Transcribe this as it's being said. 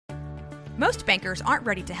Most bankers aren't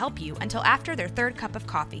ready to help you until after their third cup of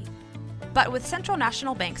coffee. But with Central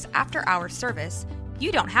National Bank's after-hours service,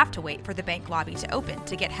 you don't have to wait for the bank lobby to open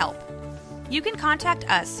to get help. You can contact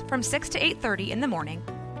us from 6 to 8:30 in the morning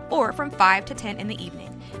or from 5 to 10 in the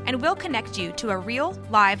evening, and we'll connect you to a real,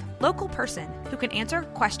 live, local person who can answer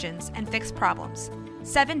questions and fix problems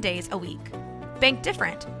 7 days a week. Bank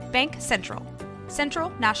different. Bank Central. Central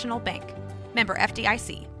National Bank. Member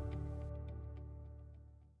FDIC.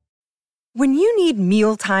 When you need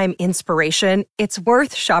mealtime inspiration, it's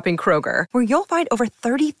worth shopping Kroger, where you'll find over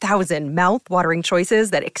 30,000 mouth-watering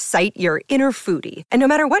choices that excite your inner foodie. And no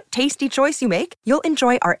matter what tasty choice you make, you'll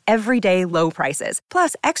enjoy our everyday low prices,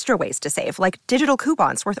 plus extra ways to save, like digital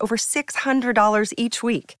coupons worth over $600 each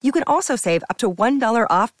week. You can also save up to $1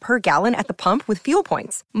 off per gallon at the pump with fuel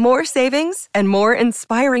points. More savings and more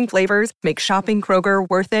inspiring flavors make shopping Kroger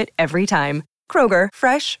worth it every time. Kroger,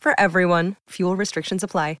 fresh for everyone. Fuel restrictions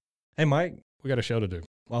apply. Hey, Mike, We got a show to do.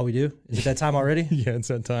 well, we do. Is it that time already? Yeah, it's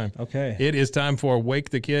that time. Okay. It is time for Wake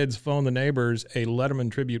the Kids, Phone the Neighbors, a Letterman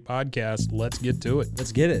tribute podcast. Let's get to it.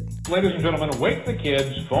 Let's get it. Ladies and gentlemen, wake the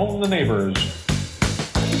kids, phone the neighbors.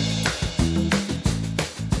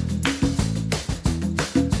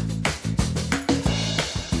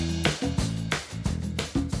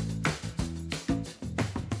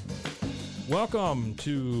 Welcome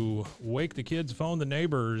to Wake the Kids, Phone the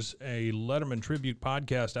Neighbors, a Letterman tribute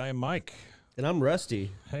podcast. I am Mike. And I'm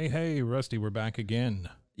Rusty. Hey, Rusty, we're back again.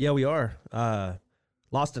 Yeah, we are.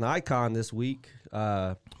 Lost an icon this week.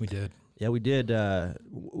 We did. Yeah, we did. A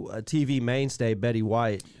TV mainstay, Betty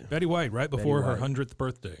White. Betty White, right before her White. 100th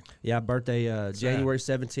birthday. Yeah, birthday January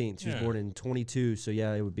 17th. She was Yeah. born in 22, so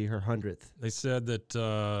yeah, it would be her 100th. They said that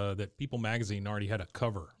that People magazine already had a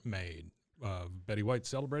cover made of Betty White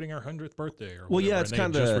celebrating her 100th birthday. Or Well, whatever, yeah, it's and they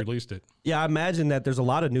had kinda- just released it. Yeah, I imagine that there's a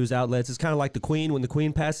lot of news outlets. It's kind of like the Queen. When the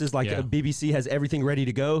Queen passes, like Yeah. BBC has everything ready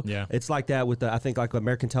to go. Yeah. It's like that with I think like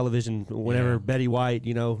American television. Whenever Yeah. Betty White,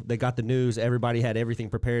 they got the news, everybody had everything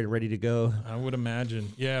prepared and ready to go. I would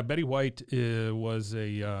imagine. Yeah, Betty White was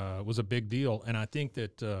a big deal, and I think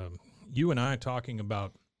that you and I talking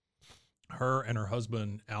about her and her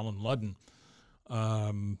husband Alan Ludden,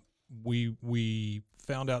 we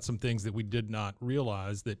found out some things that we did not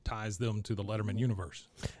realize that ties them to the Letterman universe.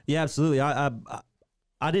 Yeah, absolutely.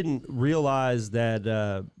 I didn't realize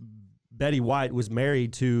that Betty White was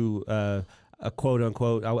married to a quote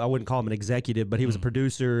unquote. I wouldn't call him an executive, but he was a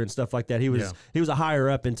producer and stuff like that. He was a higher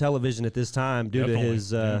up in television at this time due Definitely, to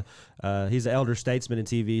his. He's an elder statesman in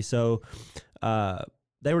TV. So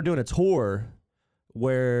they were doing a tour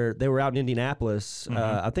where they were out in Indianapolis.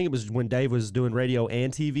 I think it was when Dave was doing radio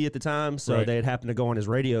and TV at the time, so Right. they had happened to go on his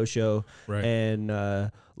radio show, Right. and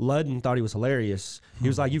Ludden thought he was hilarious. He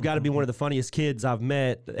was like, "You've got to be one of the funniest kids I've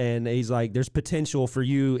met," and he's like, "There's potential for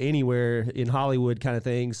you anywhere in Hollywood," kind of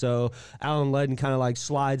thing. So Alan Ludden kind of like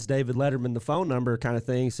slides David Letterman the phone number, kind of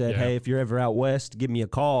thing. Said, Yeah. "Hey, if you're ever out west, give me a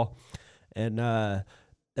call," and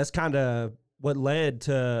that's kind of what led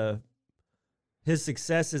to his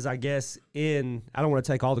successes, I guess, I don't want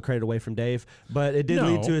to take all the credit away from Dave, but it did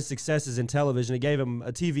lead No. to his successes in television. It gave him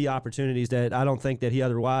TV opportunities that I don't think that he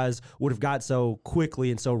otherwise would have got so quickly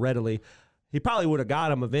and so readily. He probably would have got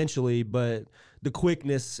them eventually, but the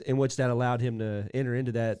quickness in which that allowed him to enter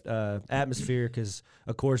into that atmosphere, because,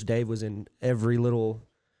 of course, Dave was in every little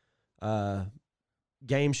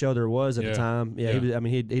game show there was at the time. Yeah, Yeah.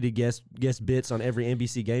 he did guest bits on every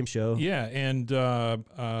NBC game show. Yeah, and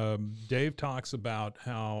Dave talks about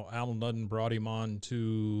how Alan Ludden brought him on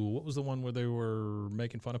to, what was the one where they were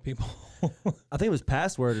making fun of people? I think it was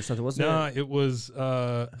Password or something, wasn't No, it? it was,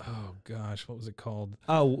 oh gosh, what was it called?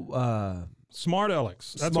 Oh, Smart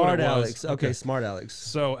Alex. That's Smart what it was. Alex. Okay, Smart Alex.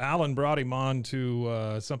 So Alan brought him on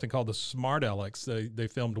to something called the Smart Alex. They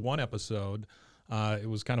filmed one episode. It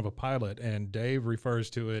was kind of a pilot, and Dave refers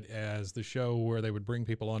to it as the show where they would bring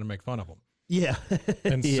people on and make fun of them. Yeah.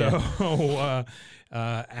 And Yeah. so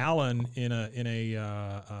Alan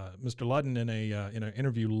Mr. Ludden in an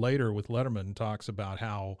interview later with Letterman talks about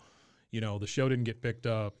how, the show didn't get picked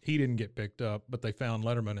up, he didn't get picked up, but they found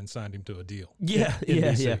Letterman and signed him to a deal. Yeah,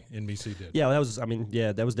 NBC, yeah. NBC did. Yeah,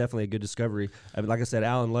 that was definitely a good discovery. I mean, like I said,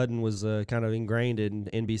 Alan Ludden was kind of ingrained in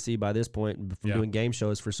NBC by this point from Yeah. doing game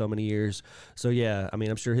shows for so many years. So, yeah, I mean,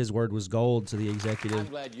 I'm sure his word was gold to the I'm executive.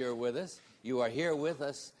 glad you're with us. You are here with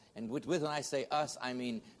us. And with when I say us, I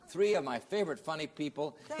mean three of my favorite funny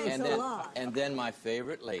people. And then my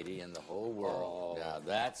favorite lady in the whole world. Now,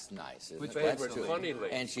 that's nice, isn't it? That's favorite two. funny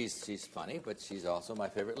lady. And she's funny, but she's also my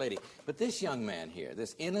favorite lady. But this young man here,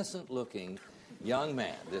 this innocent-looking young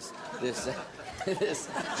man, this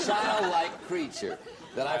childlike creature,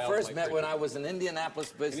 that I first met when I was in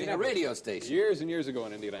Indianapolis visiting a radio station. Years and years ago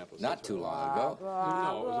in Indianapolis. Not too long ago.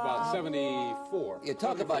 No, it was about 74. You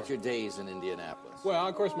talk about your days in Indianapolis. Well,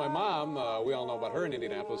 of course, my mom, we all know about her in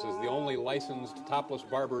Indianapolis, is the only licensed topless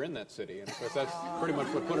barber in that city. And, of course, that's pretty much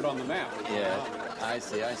what put it on the map. Yeah, I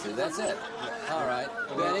see. That's it. All right.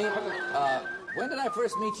 Benny, when did I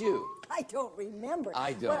first meet you? I don't remember.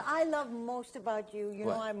 I don't. What I love most about you, you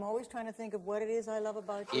What? know, I'm always trying to think of what it is I love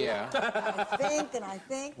about you. Yeah. And I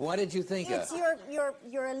think. What did you think It's of?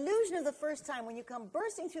 your illusion of the first time when you come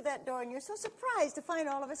bursting through that door and you're so surprised to find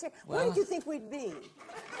all of us here. Where Well- did you think we'd be?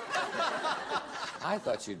 I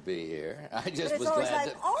thought you'd be here. I just But it's was always glad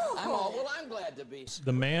like, to. oh. I'm glad to be.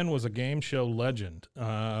 The man was a game show legend.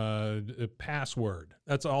 Password.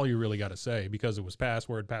 That's all you really got to say, because it was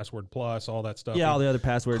Password, Password Plus, all that stuff. Yeah, all the other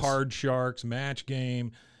passwords. Card Sharks, Match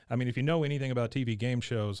Game. I mean, if you know anything about TV game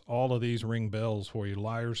shows, all of these ring bells for you.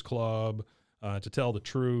 Liars Club, To Tell the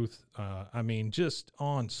Truth. I mean, just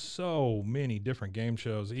on so many different game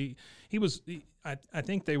shows. I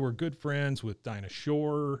think they were good friends with Dinah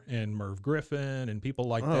Shore and Merv Griffin and people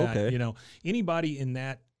like that. okay. You know, anybody in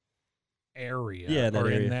that area in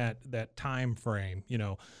in that time frame, you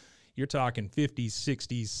know, you're talking 50s,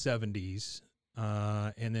 60s, 70s.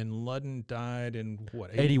 And then Ludden died in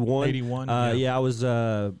what, 81. 81. Yeah, I was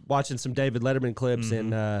watching some David Letterman clips,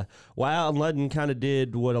 and Alan Ludden kind of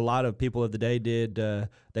did what a lot of people of the day did.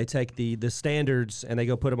 They take the standards and they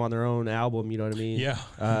go put them on their own album. You know what I mean?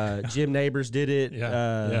 Yeah. Jim Nabors did it.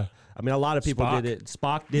 Yeah. I mean, a lot of people Spock. did it.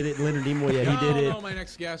 Spock did it. Leonard Nimoy, he did it. No, my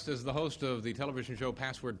next guest is the host of the television show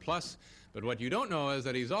Password Plus. But what you don't know is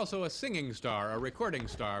that he's also a singing star, a recording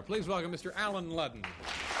star. Please welcome Mr. Alan Ludden.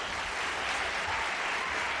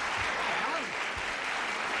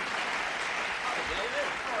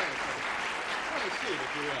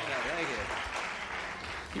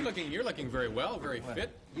 You're looking very well, very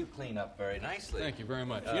fit. You clean up very nicely. Thank you very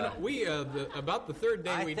much. You know, we about the third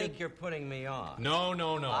day I we think did. you're putting me on. No.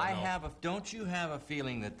 Don't you have a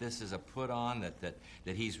feeling that this is a put on, that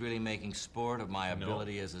he's really making sport of my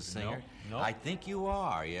ability as a singer? No. I think you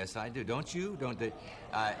are. Yes, I do. Don't you?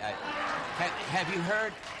 Have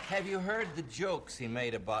you heard the jokes he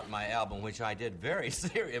made about my album, which I did very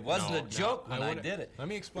serious? It wasn't a joke when I did it. Let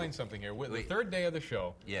me explain something here. The third day of the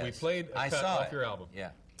show, Yes. we played a cut off your album.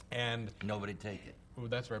 Yeah. And Nobody take it. well,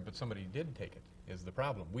 that's right, but somebody did take it, is the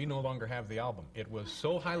problem. We no longer have the album. It was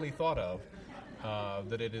so highly thought of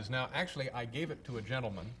that it is now, actually, I gave it to a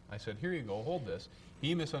gentleman. I said, here you go, hold this.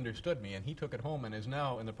 He misunderstood me, and he took it home and is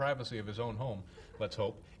now, in the privacy of his own home, let's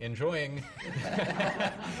hope, enjoying,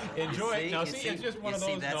 it's just one of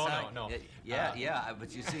those, no. Yeah,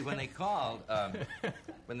 but you see, when they called,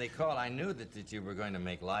 I knew that you were going to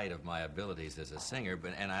make light of my abilities as a singer,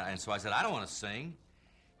 and so I said, I don't want to sing.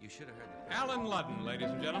 You should have heard the... Alan Ludden, ladies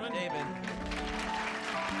and gentlemen.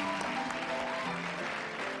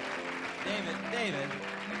 David,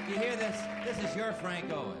 you hear this? This is your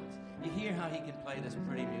Frank Owens. You hear how he can play this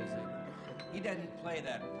pretty music? He doesn't play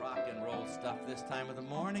that rock and roll stuff this time of the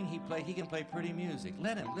morning. He can play pretty music.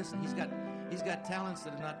 Let him. Listen, he's got talents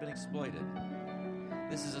that have not been exploited.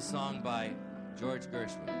 This is a song by George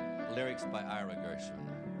Gershwin, lyrics by Ira Gershwin.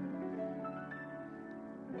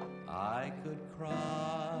 I could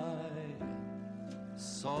cry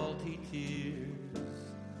salty tears.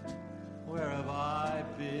 Where have I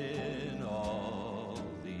been all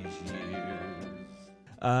these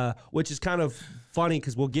years? Which is kind of funny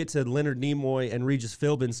because we'll get to Leonard Nimoy and Regis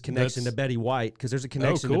Philbin's connection to Betty White, because there's a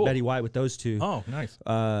connection to Betty White with those two. Oh, nice.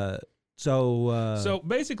 So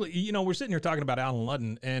basically, you know, we're sitting here talking about Alan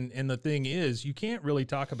Ludden, and the thing is, you can't really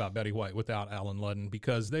talk about Betty White without Alan Ludden,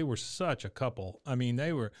 because they were such a couple. I mean,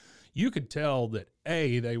 you could tell that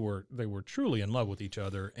A, they were truly in love with each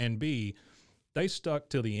other, and B, they stuck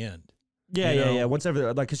to the end. Yeah. Once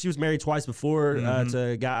ever, like, cause she was married twice before to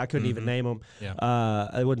a guy I couldn't even name him.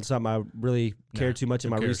 Yeah. It wasn't something I really cared too much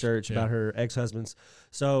in my research about her ex-husbands.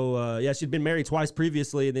 So she'd been married twice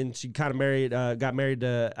previously, and then she kind of got married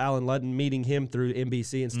to Alan Ludden, meeting him through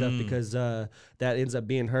NBC and stuff, because that ends up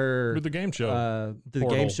being her With the game show, the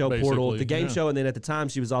game show portal, basically. the game show, and then at the time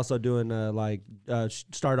she was also doing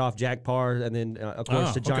started off Jack Parr, and then of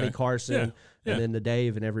course to Johnny Carson, and then to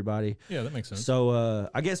Dave and everybody. Yeah, that makes sense. So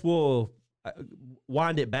I guess we'll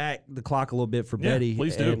wind it back the clock a little bit for Betty.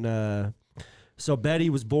 Please do. And so Betty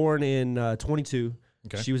was born in 22.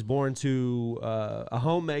 Okay. She was born to a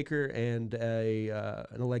homemaker and an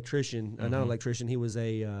electrician. Not an electrician. He was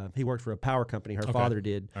he worked for a power company. Her father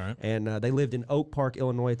did. All right. And they lived in Oak Park,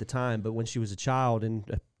 Illinois at the time. But when she was a child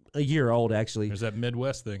and a year old, actually. There's that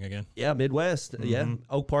Midwest thing again. Yeah, Midwest. Yeah,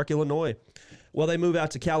 Oak Park, Illinois. Well, they move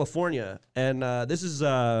out to California, and this is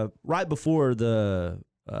right before the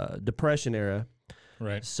Depression era.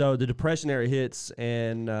 Right. So the Depression era hits,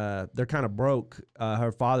 and they're kind of broke.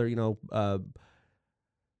 Her father,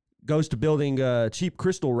 goes to building cheap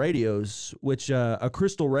crystal radios, which a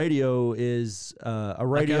crystal radio is a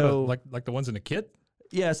radio like the ones in the kit.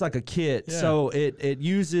 Yeah, it's like a kit. Yeah. So it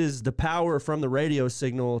uses the power from the radio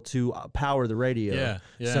signal to power the radio.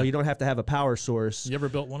 Yeah. So you don't have to have a power source. You ever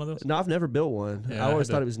built one of those? No, I've never built one. Yeah, I always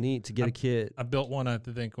I had thought to- it was neat to get a kit. I built one, I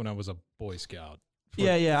think, when I was a Boy Scout. For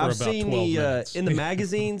I've about seen 12 the minutes. in the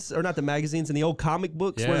magazines, or not the magazines, in the old comic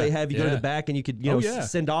books where Yeah, they have you go to yeah. the back and you could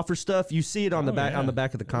send offer stuff. You see it on the Oh, back yeah. on the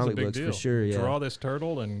back of the It was a comic big books deal. for sure. Yeah. Draw this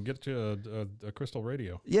turtle and get you a crystal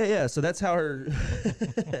radio. Yeah. So that's how her.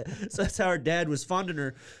 So that's how her dad was funding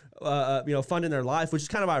her, funding their life, which is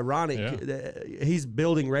kind of ironic. Yeah. He's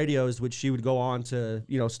building radios, which she would go on to,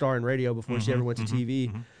 star in radio before she ever went to TV.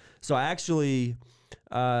 So actually,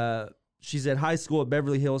 she's at high school at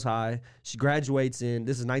Beverly Hills High. She graduates this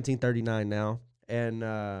is 1939 now,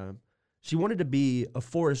 and she wanted to be a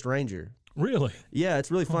forest ranger. Really? Yeah,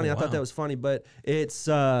 it's really funny. I wow. thought that was funny, but it's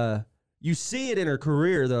you see it in her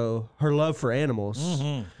career though, her love for animals.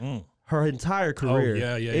 Her entire career.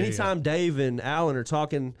 yeah. Anytime Dave and Alan are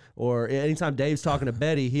talking, or anytime Dave's talking to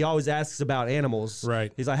Betty, he always asks about animals.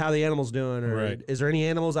 Right. He's like, "How are the animals doing?" Or Right. "Is there any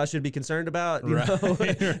animals I should be concerned about?" You Right. know?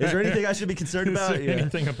 Is there anything I should be concerned Is about? there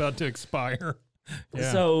anything about to expire?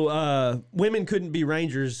 Yeah. So women couldn't be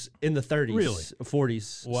rangers in the 30s, Really?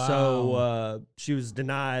 40s. Wow. So she was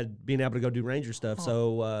denied being able to go do ranger stuff.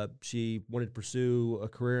 So she wanted to pursue a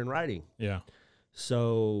career in writing. Yeah.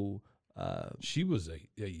 So She was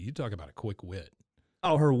you talk about a quick wit.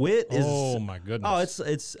 her wit is. Oh my goodness. Oh,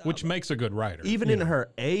 it's which makes a good writer. even you in know.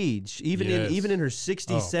 her age, even Yes. in her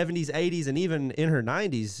 60s, Oh. 70s, 80s, and even in her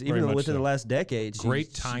 90s, Very even much within so. the last decade, Great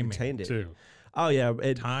she timing retained it. too. Oh yeah,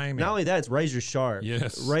 Timing. Not only that, it's razor sharp.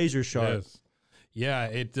 Yes. razor sharp. Yes. Yeah,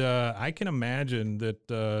 it. I can imagine that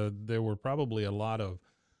there were probably a lot of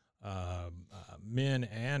men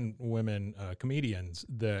and women comedians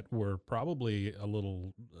that were probably a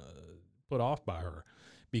little put off by her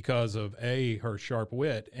because of her sharp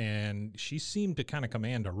wit, and she seemed to kind of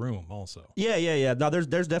command a room also. Yeah. Now there's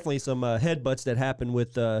definitely some headbutts that happen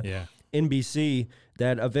with Yeah. NBC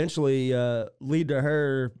that eventually lead to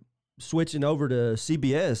her switching over to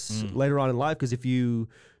CBS later on in life. Because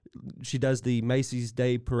she does the Macy's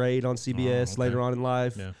Day Parade on CBS okay. later on in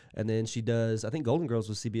life, Yeah. and then she does. I think Golden Girls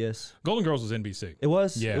was CBS. Golden Girls was NBC. It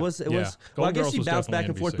was. Yeah, It was. yeah. Well, I Golden guess Girls she was bounced back definitely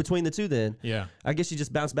and forth NBC. between the two. Then Yeah. I guess she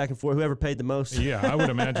just bounced back and forth. Whoever paid the most. Yeah, I would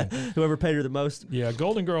imagine. Whoever paid her the most. Yeah,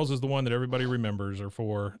 Golden Girls is the one that everybody remembers her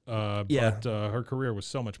for. Yeah. But her career was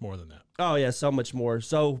so much more than that. Oh yeah, so much more.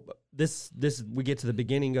 So this we get to the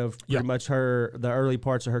beginning of pretty Yeah. much the early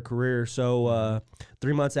parts of her career. So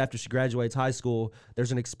 3 months after she graduates high school,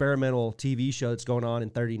 there's an experimental TV show that's going on in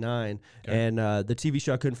 39, and the TV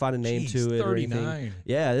show I couldn't find a name Jeez, to it or anything. 39.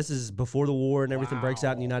 Yeah, this is before the war and everything breaks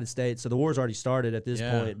out in the United States. So the war's already started at this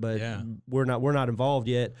Yeah, point, but yeah. we're not involved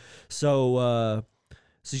yet. So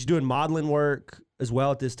she's doing modeling work as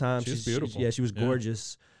well at this time. She's beautiful. She was Yeah.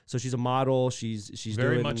 gorgeous. So she's a model. She's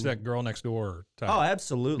Very doing much that girl next door type. Oh,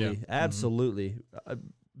 absolutely, Yeah. absolutely.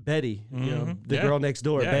 Betty, the Yeah. girl next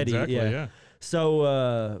door, Yeah, Betty. exactly, yeah.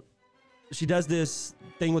 So she does this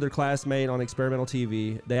thing with her classmate on experimental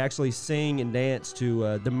TV. They actually sing and dance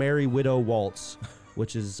to the Merry Widow Waltz,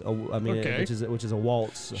 which is Okay. which is a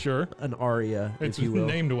waltz, Sure. an aria, It's if you will.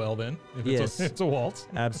 named well then. If Yes. it's a waltz.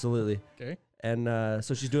 Absolutely. Okay. And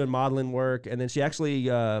so she's doing modeling work, and then she actually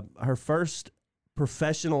her first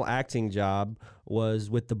professional acting job was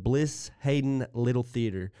with the Bliss Hayden Little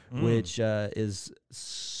Theater, which is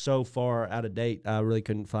so far out of date. I really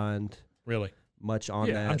couldn't find Really. much on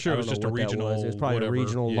Yeah, that. I'm sure I it was don't know just a what that regional, was. It was probably whatever, a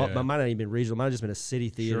regional. yeah. It might not even been regional. It might have just been a city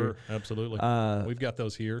theater. Sure. Absolutely. Uh, We've got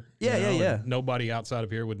those here. yeah, you know, yeah. and nobody outside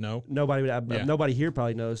of here would know. Nobody, Yeah. nobody here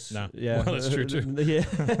probably knows. No. Yeah, Well, that's true, too. yeah,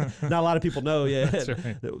 not a lot of people know. Yeah, That's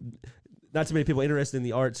right. Not too many people interested in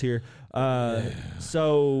the arts here.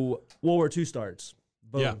 So World War II starts.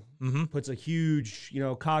 Boom. Yeah. Mm-hmm. Puts a huge,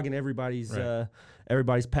 cog in everybody's Right.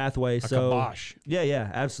 everybody's pathway. A So kibosh. yeah,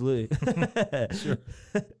 absolutely.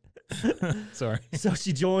 Sorry. So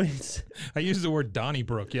she joins. I used the word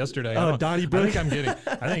Donnybrook yesterday. Oh, Donnybrook. I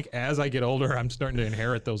think as I get older, I'm starting to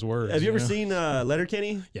inherit those words. Have you ever know? seen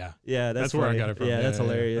Letterkenny? Yeah. Yeah, that's where I funny. got it from. Yeah, that's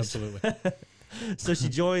hilarious. Absolutely. So she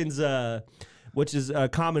joins, which is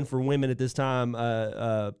common for women at this time.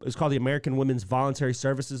 It's called the American Women's Voluntary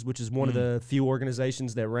Services, which is one of the few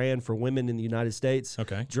organizations that ran for women in the United States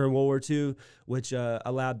Okay. during World War II, which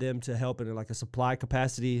allowed them to help in like a supply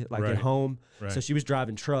capacity, like Right. at home. Right. So she was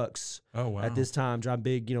driving trucks Oh, wow. At this time, driving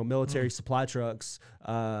big, military supply trucks.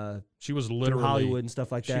 She was through literally Hollywood and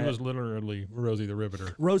stuff like that. She was literally Rosie the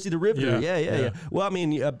Riveter. Rosie the Riveter, yeah. Well, I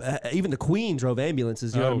mean, even the Queen drove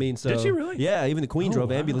ambulances. You know what I mean? So, did she really? Yeah, even the Queen drove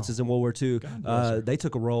wow. ambulances in World War II. They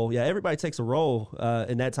took a role. Yeah, everybody takes a role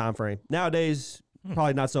in that time frame. Nowadays,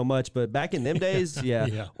 probably not so much, but back in them days, yeah.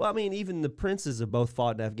 Yeah. Well, I mean, even the princes have both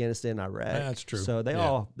fought in Afghanistan and Iraq. That's true. So they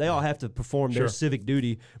all have to perform their civic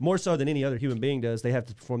duty more so than any other human being does. They have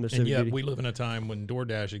to perform their civic duty. And yet, we live in a time when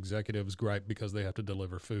DoorDash executives gripe because they have to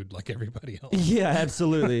deliver food like everybody else. Yeah,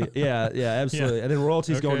 absolutely. Yeah, absolutely. Yeah. And then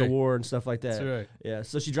royalties going to Okay. war and stuff like that. That's right. Yeah.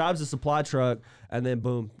 So she drives a supply truck, and then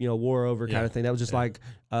boom, war over kind of thing. That was just like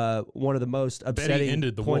one of the most upsetting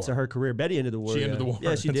ended the points war. of her career. Betty ended the war. She ended the war.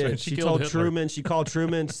 Yeah, she That's did. right. She She killed told Hitler. Truman. She called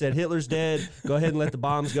Truman. Said Hitler's dead. Go ahead and let the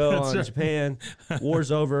bombs go That's on right. Japan.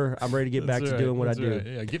 War's over. I'm ready to get back That's to right. doing what That's I do. right.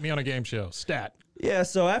 Yeah, get me on a game show. Stat. Yeah.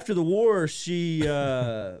 So after the war, she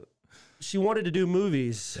wanted to do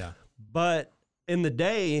movies. Yeah. But in the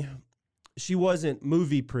day, she wasn't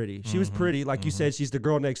movie pretty. She was pretty, like you said, she's the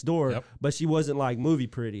girl next door, Yep. but she wasn't like movie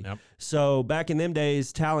pretty. Yep. So back in them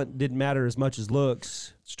days, talent didn't matter as much as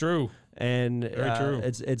looks. It's true. And Very true.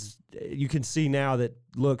 It's you can see now that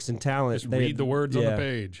looks and talent. Just read the words on the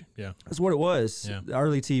page. Yeah. That's what it was. Yeah.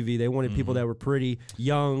 Early TV, they wanted people that were pretty,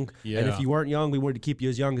 young, and if Yeah. you weren't young, we wanted to keep you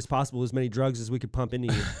as young as possible, as many drugs as we could pump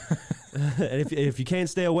into you. And if you can't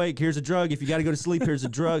stay awake, here's a drug. If you got to go to sleep, here's a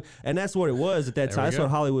drug. And that's what it was at that There time. we That's go.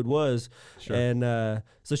 what Hollywood was. Sure. And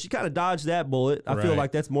so she kind of dodged that bullet. I feel Right.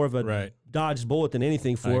 like that's more of a Right. dodged bullet than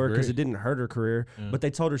anything for her because agree. it didn't hurt her career. But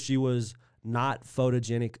they told her she was not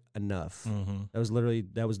photogenic enough. That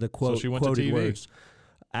was the quote. she went to quoted TV. words.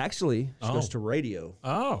 Actually, she Oh. goes to radio.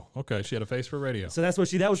 Oh, okay. She had a face for radio. So that's what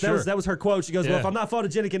that Sure. was her quote. She goes, "Well, Yeah. if I'm not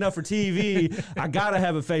photogenic enough for TV, I gotta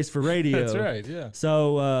have a face for radio." That's right. Yeah.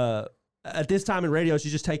 So at this time in radio,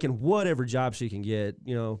 she's just taking whatever job she can get.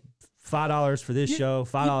 $5 for this show,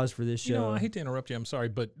 $5 for this show. You know, I hate to interrupt you. I'm sorry,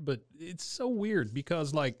 but it's so weird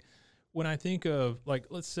because like when I think of like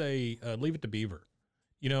let's say Leave It to Beaver,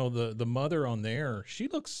 the mother on there,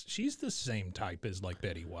 she's the same type as like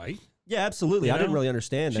Betty White. Yeah, absolutely. You I didn't know? really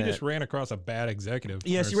understand She that. just ran across a bad executive.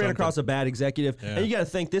 Yeah, or she ran across a something. bad executive, Yeah. and you got to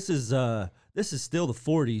think this is still the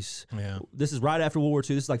 40s. Yeah. This is right after World War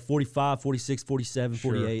II. This is like 45, 46, 47,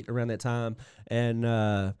 Sure. 48, around that time. And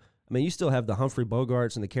I mean, you still have the Humphrey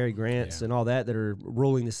Bogarts and the Cary Grants and all that are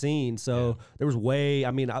ruling the scene. So there was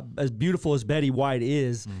as beautiful as Betty White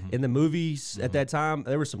is in the movies at that time,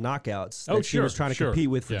 there were some knockouts that she was trying to compete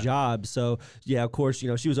with for jobs. So yeah, of course,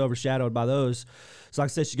 she was overshadowed by those. So like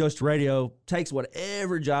I said, she goes to radio, takes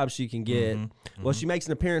whatever job she can get. Well, she makes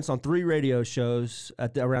an appearance on 3 radio shows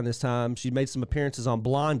around this time. She made some appearances on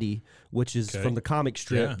Blondie, which is from the comic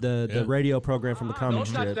strip, the radio program from the comic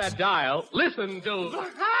strips. Touch that dial. Listen to...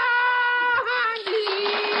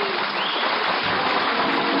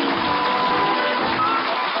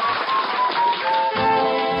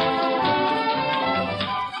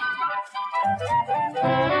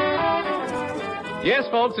 Yes,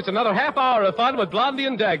 folks, it's another half hour of fun with Blondie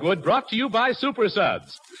and Dagwood, brought to you by Super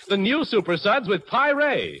Suds. The new Super Suds with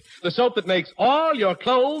Pyree, the soap that makes all your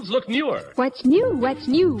clothes look newer. What's new, what's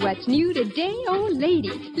new, what's new today, oh lady?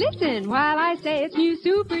 Listen while I say it's new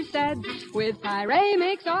Super Suds with Pyree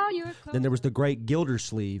makes all your clothes. Then there was The Great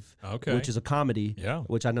Gildersleeve, Okay. which is a comedy,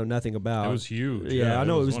 which I know nothing about. It was huge. Yeah, I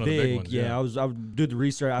know it was one of the big big. ones, yeah, I did the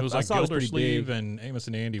research. It was I like saw it was pretty Gildersleeve big. and Amos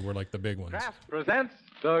and Andy were like the big ones. Kraft presents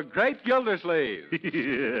The Great Gildersleeve.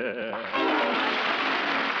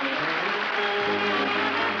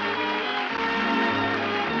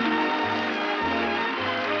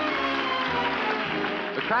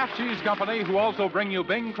 The Kraft Cheese Company, who also bring you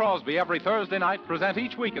Bing Crosby every Thursday night, present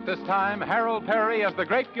each week at this time Harold Perry as The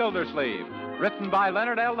Great Gildersleeve, written by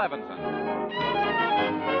Leonard L. Levinson.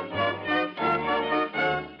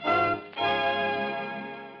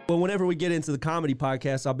 Well, whenever we get into the comedy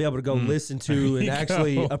podcast, I'll be able to go listen to and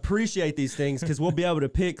actually appreciate these things because we'll be able to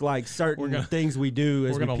pick like certain things we do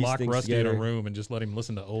as We're we going to piece lock things Rusty together. in a room and just let him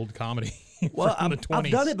listen to old comedy Well, from the 20s.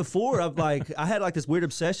 I've done it before. I had like this weird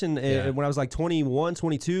obsession when I was like 21,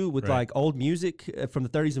 22 with like old music from the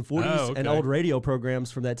 30s and 40s and old radio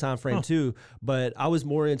programs from that time frame too. But I was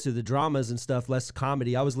more into the dramas and stuff, less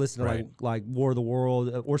comedy. I was listening to like War of the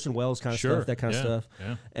World, Orson Welles kind of stuff, that kind of stuff.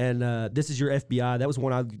 Yeah. And This Is Your FBI. That was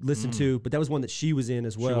one I listened to, but that was one that she was in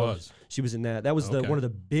as well. She was in that. That was one of the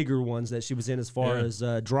bigger ones that she was in as far as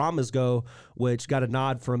dramas go, which got a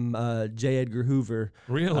nod from J. Edgar Hoover.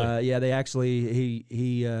 Really? Yeah, they actually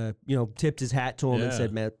he tipped his hat to him and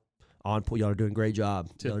said, "Man, y'all are doing a great job.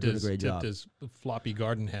 Y'all are doing a great job." Tipped his floppy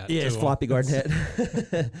garden hat. Yeah, his to him. floppy garden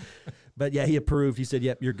hat. But yeah, he approved. He said,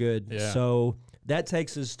 "Yep, you're good." Yeah. So that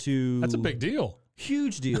takes us to That's a big deal.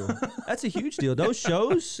 Huge deal. That's a huge deal. Those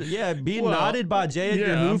shows, being Well, nodded by J.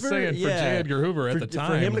 Edgar Hoover. I'm saying for J. Edgar Hoover at the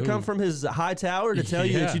time. For him to come from his high tower to tell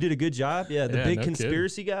you that you did a good job. Yeah, the big no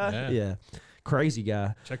conspiracy kidding. guy. Yeah. Crazy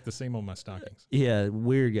guy. Check the seam on my stockings. Yeah,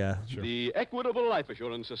 weird guy. Sure. The Equitable Life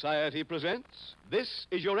Assurance Society presents This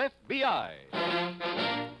Is Your FBI.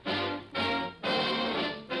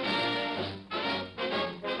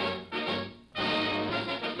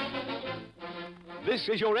 This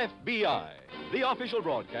is Your FBI, the official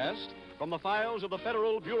broadcast from the files of the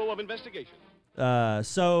Federal Bureau of Investigation.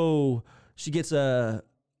 So she gets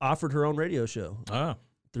offered her own radio show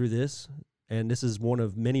through this. And this is one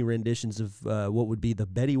of many renditions of what would be the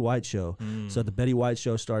Betty White Show. So the Betty White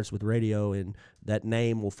Show starts with radio, and that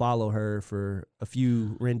name will follow her for a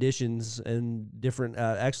few renditions and different.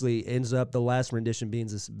 Actually, ends up the last rendition being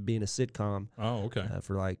a sitcom. Oh, okay.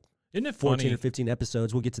 For like Isn't it 14 funny? or 15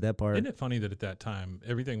 episodes. We'll get to that part. Isn't it funny that at that time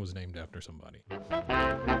everything was named after somebody?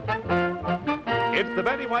 It's the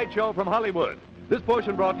Betty White Show from Hollywood. This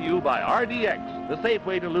portion brought to you by RDX, the safe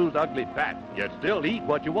way to lose ugly fat, yet still eat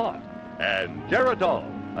what you want. And Geritol,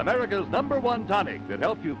 America's #1 tonic that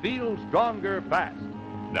helps you feel stronger fast.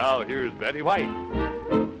 Now here's Betty White.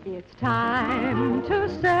 It's time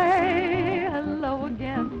to say hello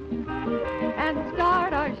again and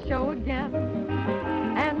start our show again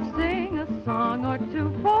and sing a song or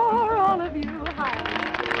two for all of you.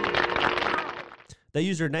 They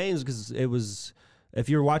used their names because it was. If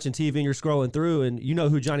you're watching TV and you're scrolling through and you know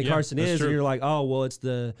who Johnny Carson is, and you're like, oh, well, it's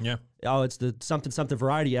the something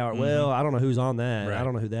variety hour. Well, I don't know who's on that. Right. I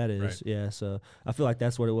don't know who that is. Right. Yeah, so I feel like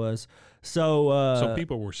that's what it was. So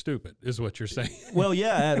people were stupid, is what you're saying. Well,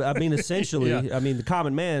 yeah, I mean, essentially, I mean, the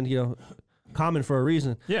common man, common for a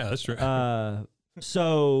reason. Yeah, that's true.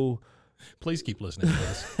 So please keep listening to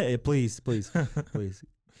this. Hey, please.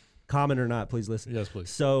 Common or not, please listen. Yes, please.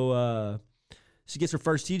 So she gets her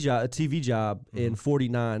first TV job in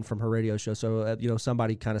 49 from her radio show. So,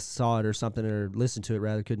 somebody kind of saw it or something or listened to it,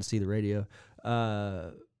 rather, couldn't see the radio.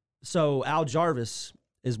 So Al Jarvis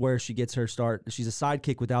is where she gets her start. She's a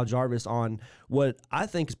sidekick with Al Jarvis on what I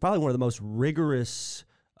think is probably one of the most rigorous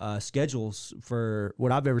schedules for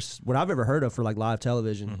what I've ever heard of for like live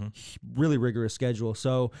television. Really rigorous schedule.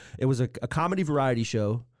 So it was a comedy variety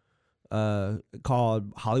show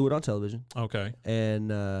called Hollywood on Television. Okay.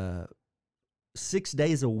 And 6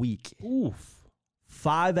 days a week. Oof.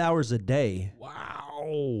 5 hours a day.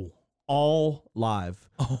 Wow. All live.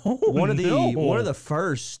 Oh, one of the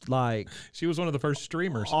first, like, she was one of the first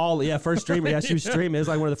streamers. First streamer. Yeah, she was streaming. It was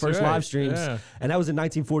like one of the first live streams. Yeah. And that was in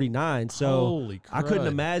 1949. So holy crud. I couldn't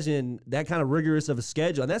imagine that kind of rigorous of a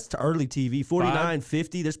schedule. And that's to early TV. 49,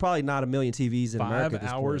 50. There's probably not a million TVs in America. 5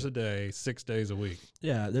 hours a day, 6 days a week.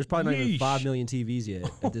 Yeah, there's probably not even 5 million TVs yet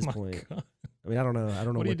at this point. God. I mean, I don't know.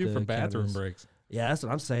 What do you do for bathroom breaks? Yeah, that's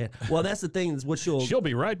what I'm saying. Well, that's the thing is what she'll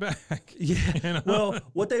be right back. Yeah. Well,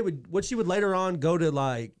 what she would later on go to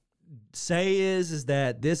like say is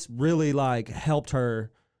that this really like helped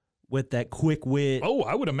her with that quick wit. Oh,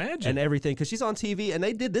 I would imagine. And everything, because she's on TV and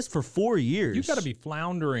they did this for 4 years. You've got to be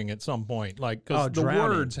floundering at some point, like, because the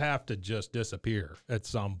words have to just disappear at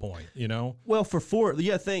some point, Well,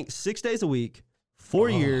 think 6 days a week, 4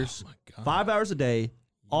 years, 5 hours a day,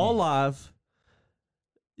 all live.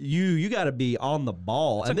 You got to be on the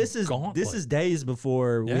ball, and this is days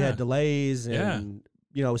before we had delays and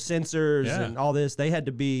censors and all this. They had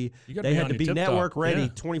to be network ready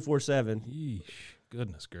 24/7.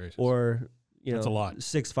 Goodness gracious! Or that's a lot.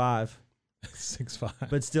 6'5". 6'5".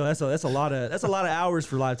 But still, that's a lot of hours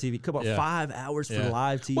for live TV. Come on, 5 hours for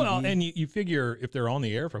live TV. Well, and you figure if they're on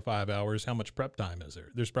the air for 5 hours, how much prep time is there?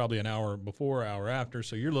 There's probably an hour before, hour after.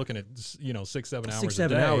 So you're looking at 6-7 hours.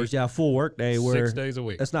 6-7 hours, yeah, full work day. 6 days a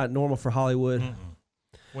week. That's not normal for Hollywood.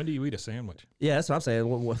 When do you eat a sandwich? Yeah, that's what I'm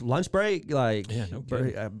saying. With lunch break, like,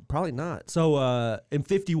 probably not. So in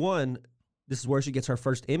 51. This is where she gets her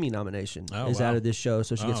first Emmy nomination. Out of this show,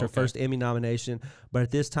 so she gets her first Emmy nomination. But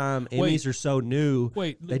at this time, Emmys are so new.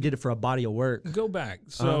 They did it for a body of work. Go back.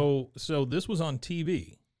 So this was on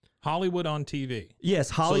TV, Hollywood on TV. Yes,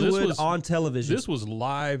 Hollywood on television. This was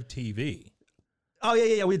live TV. Oh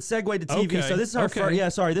yeah. We'd segued to TV. Okay. So this is our first.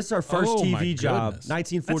 This is our first TV job.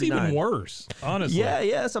 1949. That's even worse, honestly. Yeah.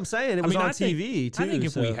 That's what I'm saying. It was on TV too. I think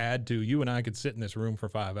if we had to, you and I could sit in this room for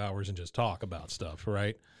 5 hours and just talk about stuff,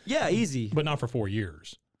 right? Yeah, easy. But not for 4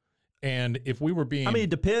 years. And if we were being, it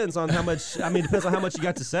depends on how much. It depends on how much you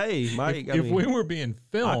got to say, Mike. If we were being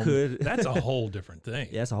filmed, I could. That's a whole different thing.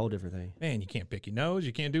 Yeah, that's a whole different thing. Man, you can't pick your nose.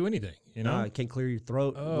 You can't do anything. You can't clear your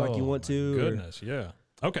throat like you want to. Goodness, yeah.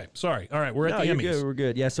 Okay, sorry. All right, we're at the you're Emmys. Good, we're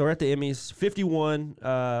good. Yeah, so we're at the Emmys. 51.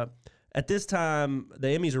 At this time, the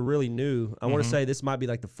Emmys are really new. I want to say this might be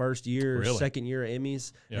like the first year, second year of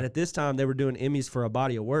Emmys. Yeah. And at this time, they were doing Emmys for a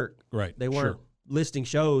body of work. Right. They weren't listing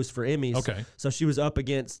shows for Emmys. Okay. So she was up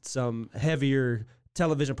against some heavier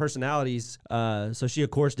television personalities. So she,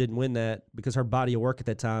 of course, didn't win that because her body of work at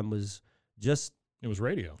that time was just... It was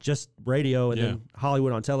radio. Just radio and then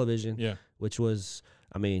Hollywood on television. Yeah. Which was...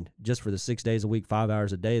 I mean, just for the 6 days a week, 5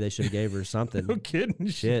 hours a day, they should have gave her something. No kidding.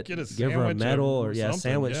 Shit. Get a Give her a medal or something, a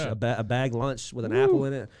sandwich, yeah. a bag lunch with an apple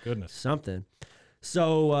in it. Goodness. Something.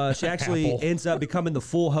 So she actually ends up becoming the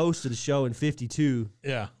full host of the show in 52.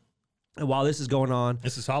 Yeah. And while this is going on,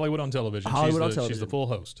 This is Hollywood on television. Hollywood on She's television. the full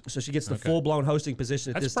host. So she gets the full-blown hosting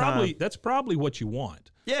position at this time. That's probably what you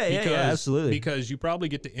want. Yeah, absolutely. Because you probably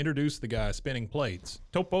get to introduce the guy spinning plates,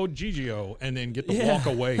 Topo Gigio, and then get to walk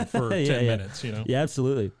away for 10 minutes, you know? Yeah,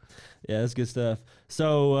 absolutely. Yeah, that's good stuff.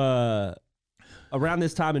 So around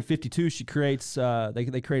this time in 52, she creates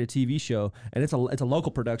they create a TV show, and it's a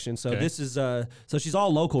local production. So this is so she's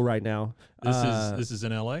all local right now. This is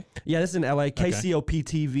in LA? Yeah, this is in LA. KCOP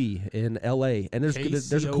TV in LA. And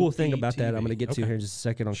there's a cool thing about that I'm going to get to here in just a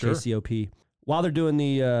second on KCOP. While they're doing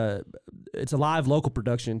it's a live local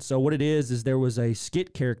production. So what it is there was a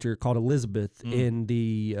skit character called Elizabeth in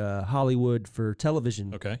the Hollywood for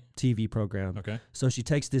Television TV program. Okay. So she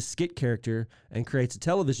takes this skit character and creates a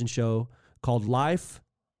television show called Life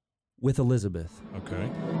with Elizabeth. Okay.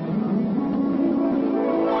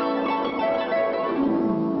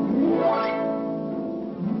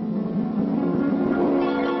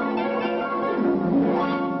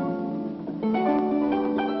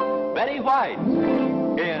 Betty White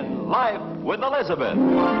in Life with Elizabeth,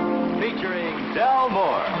 featuring Del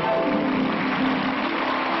Moore.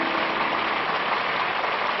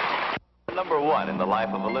 Number one in the life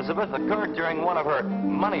of Elizabeth occurred during one of her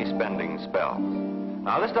money-spending spells.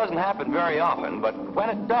 Now, this doesn't happen very often, but when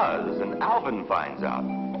it does, and Alvin finds out,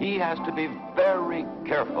 he has to be very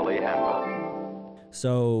carefully handled.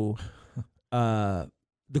 So the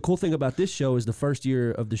cool thing about this show is the first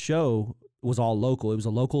year of the show was all local. It was a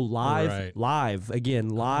local live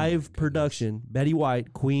production. Betty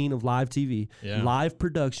White, queen of live TV, live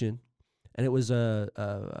production. And it was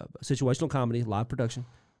a situational comedy, live production.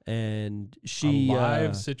 And she... A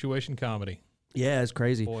live situation comedy. Yeah, it's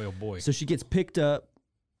crazy. Boy, oh boy. So she gets picked up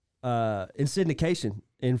in syndication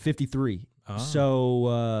in 53. Oh.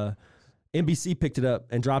 So NBC picked it up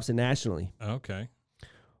and drops it nationally. Okay.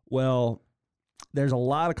 Well, there's a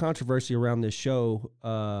lot of controversy around this show.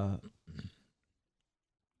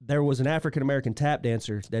 There was an African-American tap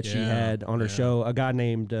dancer that she had on her show, a guy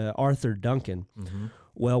named Arthur Duncan. Mm-hmm.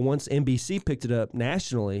 Well, once NBC picked it up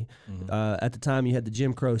nationally, at the time you had the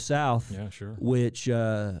Jim Crow South, which,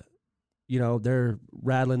 they're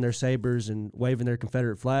rattling their sabers and waving their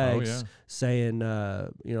Confederate flags, saying,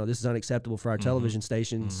 this is unacceptable for our television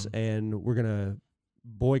stations, and we're going to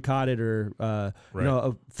boycott it or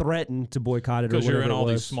threaten to boycott it, because you're in all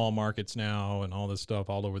these small markets now and all this stuff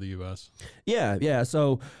all over the U.S. Yeah.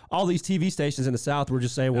 So all these TV stations in the South were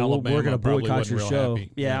just saying, well, Alabama we're going to boycott your show.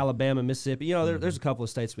 Happy. Yeah, Alabama, Mississippi. There's a couple of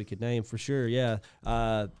states we could name for sure. Yeah,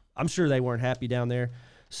 I'm sure they weren't happy down there.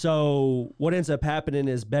 So what ends up happening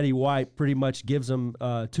is Betty White pretty much gives him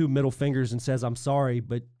 2 middle fingers and says, "I'm sorry,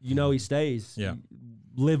 but he stays." Yeah.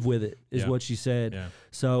 Live with it is what she said. Yeah.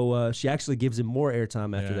 So she actually gives him more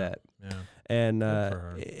airtime after that. Yeah. And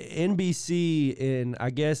NBC, in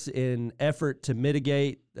effort to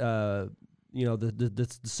mitigate, the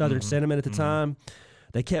Southern sentiment at the time,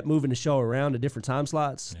 they kept moving the show around to different time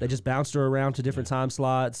slots. They just bounced her around to different time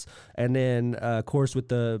slots. And then, of course, with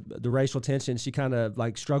the racial tension, she kind of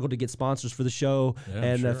struggled to get sponsors for the show.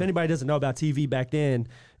 If anybody doesn't know about TV back then,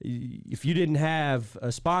 if you didn't have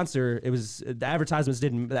a sponsor, the advertisements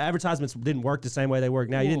didn't work the same way they work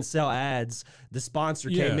now. You didn't sell ads. The sponsor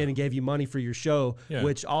came in and gave you money for your show,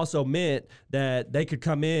 which also meant that they could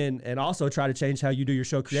come in and also try to change how you do your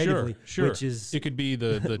show creatively. Sure. Which is it could be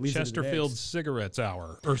the Chesterfield cigarettes hour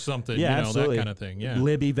or something. Yeah, that absolutely. kind of thing. Yeah.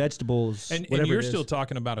 Libby vegetables. And you're still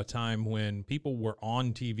talking about a time when people were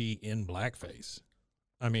on TV in blackface.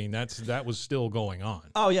 I mean, that was still going on.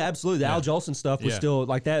 Oh yeah, absolutely. The Al Jolson stuff was still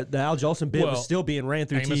like that. The Al Jolson bit was still being ran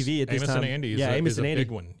through TV at this time. Amos and Andy is a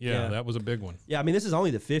big one. Yeah, that was a big one. Yeah, I mean, this is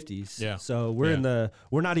only the 50s. Yeah. So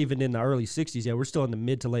we're not even in the early 60s yet. We're still in the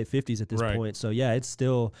mid to late 50s at this point. So yeah, it's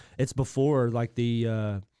before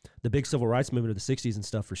the big civil rights movement of the 60s and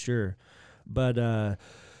stuff for sure. But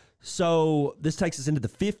so this takes us into the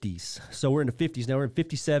 50s. So we're in the 50s now. We're in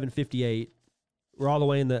 57, 58. We're all the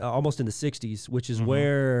way almost in the 60s, which is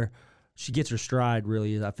where she gets her stride,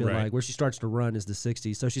 really, I feel Right. like. Where she starts to run is the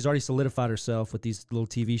 60s. So she's already solidified herself with these little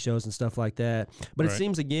TV shows and stuff like that. But it Right.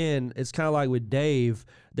 seems, again, it's kind of like with Dave,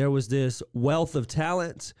 there was this wealth of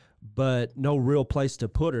talent, but no real place to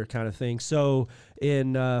put her kind of thing. So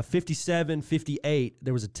in 57, 58,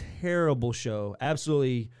 there was a terrible show,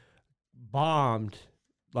 absolutely bombed,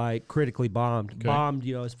 like critically bombed. Okay. Bombed,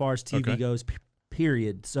 as far as TV Okay. goes,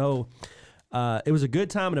 period. So it was a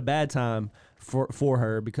good time and a bad time for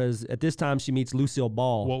her, because at this time she meets Lucille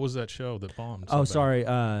Ball. What was that show that bombed? so Oh, bad?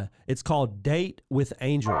 sorry. It's called Date with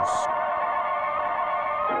Angels.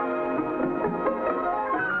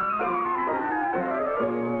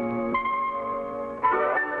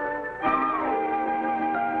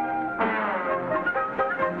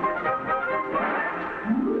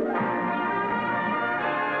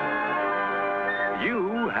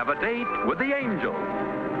 You have a date with the angel,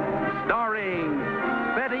 starring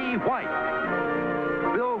Betty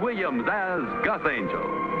White, Bill Williams as Gus Angel,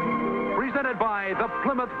 presented by the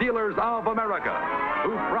Plymouth Dealers of America,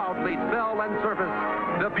 who proudly sell and service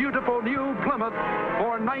the beautiful new Plymouth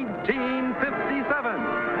for 1957.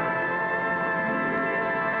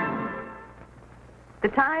 The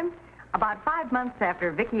time, about 5 months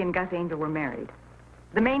after Vicki and Gus Angel were married.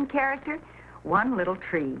 The main character, one little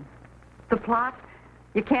tree. The plot,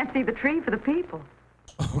 you can't see the tree for the people.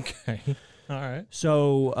 Okay. All right.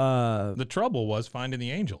 So the trouble was finding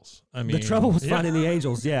the angels. I mean, the trouble was finding the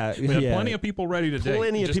angels. Yeah, We had yeah. plenty of people ready to date.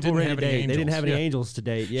 Plenty of just people didn't ready to have any date. They didn't angels. have any Yeah. angels to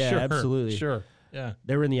date. Yeah, Sure, absolutely. Sure. Yeah.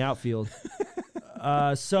 They were in the outfield.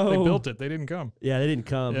 So They built it. They didn't come. Yeah, they didn't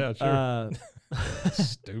come. Yeah, sure.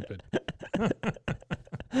 Stupid.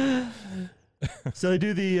 So they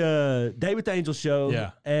do the Date with the Angels show.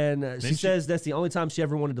 Yeah. And she she- says that's the only time she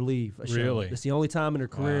ever wanted to leave a show. Really? It's the only time in her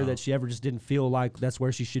career Wow. that she ever just didn't feel like that's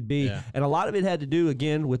where she should be. Yeah. And a lot of it had to do,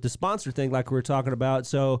 again, with the sponsor thing like we were talking about.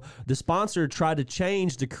 So the sponsor tried to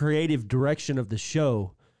change the creative direction of the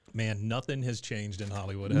show. Man, nothing has changed in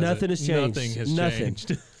Hollywood. Has Nothing it? has changed. Nothing has Nothing.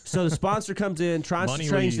 changed. So the sponsor comes in, tries Money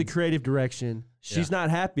to change the leads. creative direction. She's Yeah. not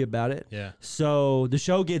happy about it. Yeah. So the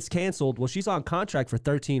show gets canceled. Well, she's on contract for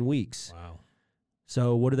 13 weeks. Wow.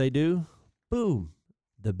 So what do? Boom.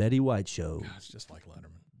 The Betty White Show. God, it's just like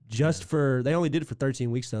Letterman. They only did it for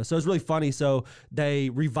 13 weeks though. So it's really funny. So they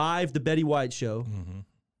revived the Betty White Show,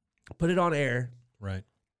 put it on air, Right.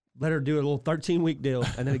 let her do a little 13-week deal,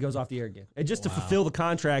 and then it goes off the air again. And just to fulfill the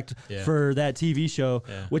contract Yeah. for that TV show,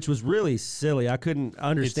 Yeah. which was really silly. I couldn't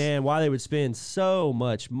understand why they would spend so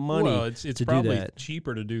much money Well, it's to probably do that.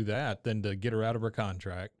 cheaper to do that than to get her out of her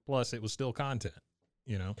contract. Plus, it was still content.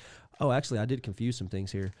 You know. Oh, actually, I did confuse some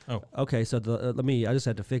things here. Oh. Okay, so I just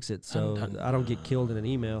had to fix it so I don't get killed in an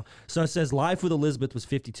email. So it says Life with Elizabeth was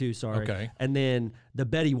 52, sorry. Okay. And then the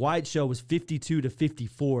Betty White Show was 52 to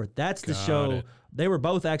 54. That's the Got show. it. They were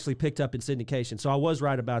both actually picked up in syndication. So I was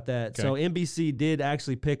right about that. Okay. So NBC did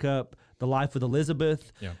actually pick up The Life with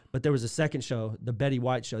Elizabeth. Yeah. But there was a second show, The Betty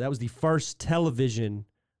White Show. That was the first television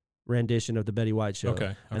rendition of the Betty White Show.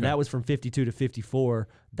 Okay, And that was from 52 to 54.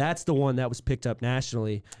 That's the one that was picked up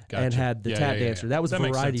nationally and Gotcha. had the Yeah, tap yeah, yeah, dancer. yeah. That was That a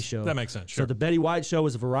makes variety sense. show. That makes sense, So sure. the Betty White Show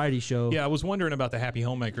was a variety show. Yeah, I was wondering about the Happy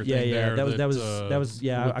Homemaker Yeah, thing yeah, there. that was with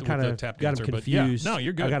I kind the of tap got dancer, them but yeah, confused. no,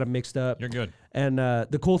 you're good. I got them mixed up. You're good. And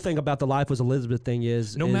the cool thing about the Life was Elizabeth thing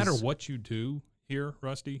is No matter what you do here,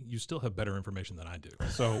 Rusty, you still have better information than I do.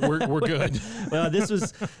 So we're good. Well, this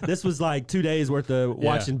was like 2 days worth of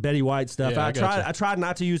watching Betty White stuff. Yeah, I gotcha. I tried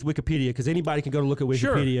not to use Wikipedia because anybody can go to look at Wikipedia,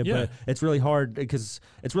 Sure, yeah. but it's really hard because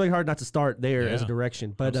it's really hard not to start there as a Yeah,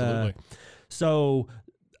 direction. But absolutely. so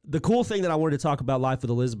the cool thing that I wanted to talk about Life with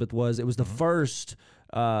Elizabeth was it was the Mm-hmm. first.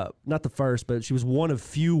 Not the first, but she was one of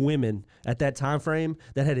few women at that time frame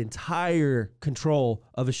that had entire control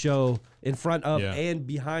of a show in front of Yeah. and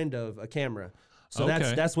behind of a camera. So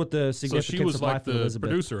Okay. that's what the So significance she was of like Life with the Elizabeth.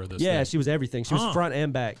 producer of this Yeah, thing. she was everything. She was Huh. front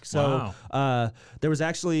and back. So there was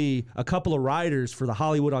actually a couple of writers for the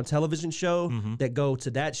Hollywood on Television show that go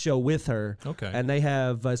to that show with her. Okay. And they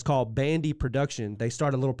have it's called Bandy Production. They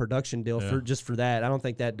start a little production deal for just for that. I don't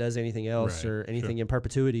think that does anything else Right, or anything in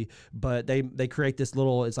perpetuity. But they create this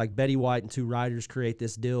little. It's like Betty White and two writers create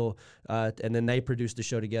this deal, and then they produce the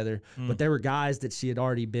show together. But there were guys that she had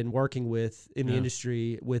already been working with in the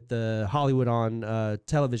industry with the Hollywood on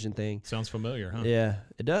Television thing. Sounds familiar, huh? Yeah,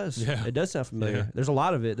 it does. Yeah. It does sound familiar. Yeah. There's a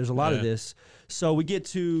lot of it. There's a lot of Yeah. this. So we get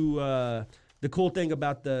to the cool thing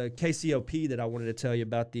about the KCOP that I wanted to tell you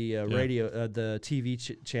about the radio, the TV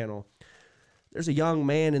channel. There's a young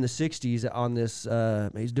man in the 60s on this.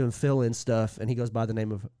 He's doing fill-in stuff, and he goes by the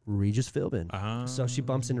name of Regis Philbin. So she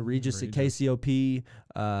bumps into Regis at KCOP.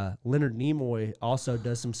 Leonard Nimoy also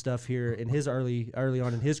does some stuff here in his early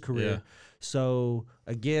on in his career. Yeah. So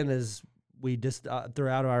again, as we just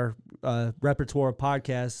throughout our repertoire of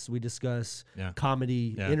podcasts, we discuss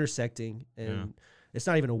comedy intersecting, and it's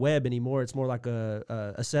not even a web anymore. It's more like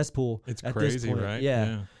a cesspool. It's at crazy, this point. right?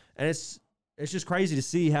 Yeah. And it's just crazy to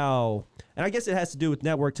see how, and I guess it has to do with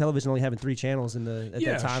network television only having 3 channels at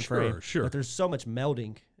that time frame. Sure. But there's so much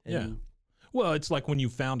melding. And Well, it's like when you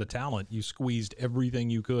found a talent, you squeezed everything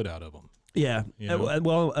you could out of them. Yeah. You know?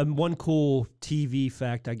 Well, one cool TV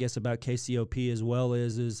fact, I guess, about KCOP as well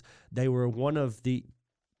is they were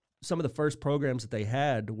some of the first programs that they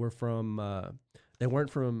had were from, they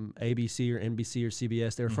weren't from ABC or NBC or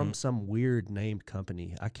CBS. They were from some weird named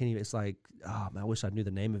company. I can't even, it's like, oh, man, I wish I knew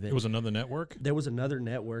the name of it. It was another network? There was another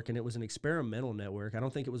network, and it was an experimental network. I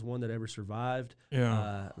don't think it was one that ever survived.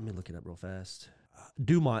 Yeah. Let me look it up real fast.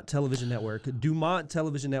 Dumont Television Network. Dumont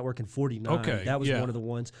Television Network in 49. Okay, that was one of the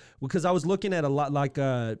ones. Because I was looking at a lot, like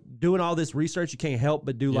doing all this research, you can't help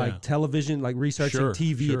but do like television, like researching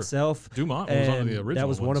TV itself. Dumont was one of the original That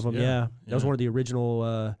was one of them, That was one of the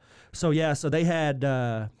original. So they had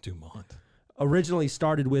Dumont. Originally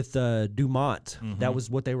started with Dumont. That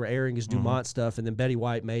was what they were airing is Dumont stuff, and then Betty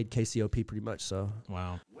White made KCOP pretty much. So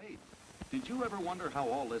wow. Wait, did you ever wonder how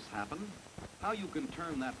all this happened? How you can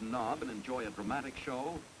turn that knob and enjoy a dramatic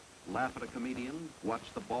show, laugh at a comedian, watch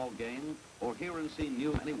the ball game, or hear and see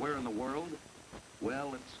news anywhere in the world?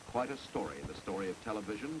 Well, it's quite a story, the story of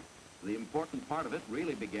television. The important part of it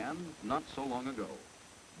really began not so long ago.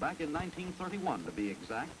 Back in 1931, to be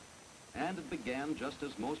exact. And it began just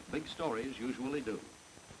as most big stories usually do,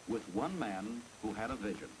 with one man who had a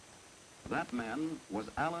vision. That man was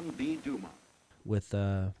Alan B. Dumont.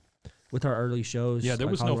 With our early shows. Yeah, there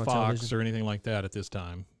like was no Hollywood Fox television. or anything like that at this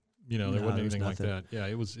time. You know, there No, wasn't there was anything like nothing. that. Yeah,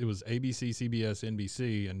 it was ABC, CBS,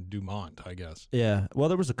 NBC, and Dumont, I guess. Yeah, well,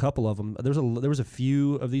 there was a couple of them. There was a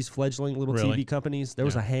few of these fledgling little Really? TV companies. There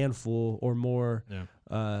was a handful or more. Yeah.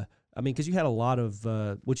 I mean, because you had a lot of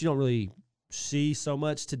which you don't really see so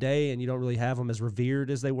much today, and you don't really have them as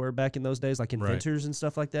revered as they were back in those days, like inventors and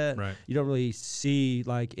stuff like that. Right. You don't really see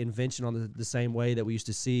like invention on the same way that we used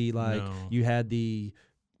to see. Like you had the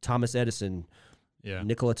Thomas Edison. Yeah.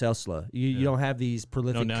 Nikola Tesla. You don't have these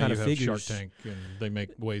prolific now kind you of have figures. Shark Tank, and they make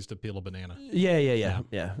ways to peel a banana. Yeah.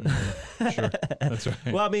 Mhm. Sure, that's right.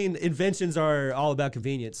 Well, I mean, inventions are all about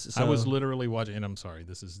convenience. So. I was literally watching, and I'm sorry,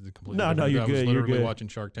 this is the completely No, different. you're I good. was You're literally good. watching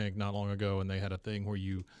Shark Tank not long ago, and they had a thing where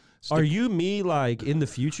you. Are you me like in the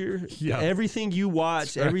future? Yeah. Everything you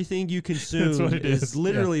watch, right. everything you That's consume what it is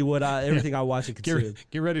literally what everything I watch and consume.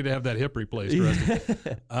 Get ready to have that hip replaced, Rusty.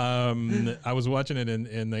 I was watching it,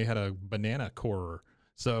 and they had a banana corer.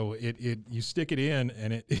 So you stick it in,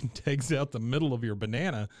 and it takes out the middle of your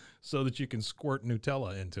banana so that you can squirt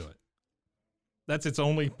Nutella into it. That's its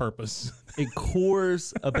only purpose. It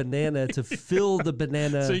cores a banana to fill the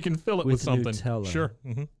banana so you can fill it with something. Nutella. Sure.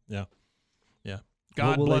 Mm-hmm. Yeah. What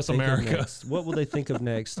God will bless they think of America. next? What will they think of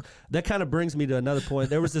next? That kind of brings me to another point.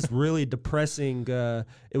 There was this really depressing,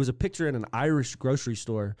 it was a picture in an Irish grocery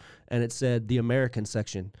store, and it said the American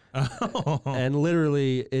section. And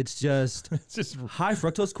literally, it's just high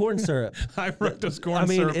fructose corn syrup. High fructose corn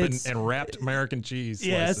syrup and wrapped American cheese.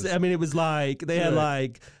 Yes, slices. I mean, it was like, they had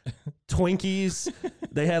like Twinkies,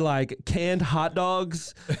 they had like canned hot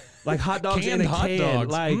dogs. Like hot dogs Canned in a hot can,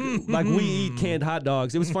 dogs. like we eat canned hot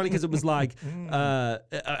dogs. It was funny because it was like,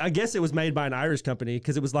 I guess it was made by an Irish company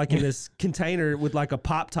because it was like in this container with like a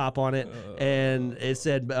pop top on it, and it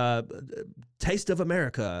said "Taste of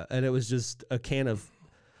America," and it was just a can of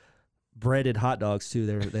breaded hot dogs too.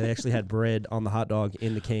 They actually had bread on the hot dog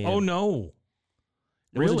in the can. Oh no!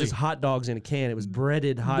 It wasn't Really? just hot dogs in a can. It was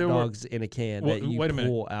breaded hot There were- dogs in a can that you wait a minute.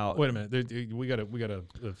 pull out. Wait a minute. We gotta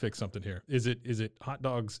fix something here. Is it hot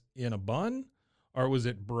dogs in a bun, or was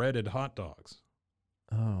it breaded hot dogs?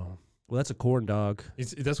 Oh. Well, that's a corn dog.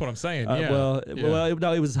 That's what I'm saying. Yeah. No,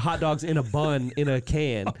 it was hot dogs in a bun in a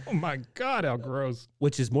can. Oh my God, how gross!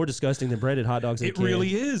 Which is more disgusting than breaded hot dogs in a It can.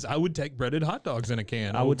 really is. I would take breaded hot dogs in a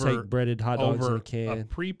can. I would take breaded hot dogs in a can. A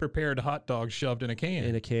pre-prepared hot dog shoved in a can.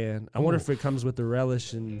 In a can. I wonder if it comes with the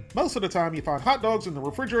relish and. Most of the time, you find hot dogs in the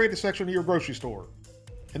refrigerated section of your grocery store.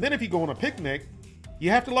 And then if you go on a picnic, you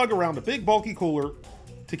have to lug around a big bulky cooler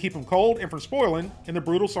to keep them cold and from spoiling in the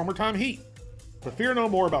brutal summertime heat. But fear no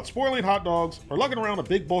more about spoiling hot dogs or lugging around a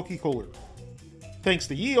big bulky cooler. Thanks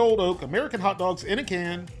to Ye Old Oak American hot dogs in a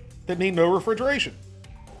can that need no refrigeration.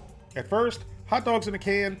 At first, hot dogs in a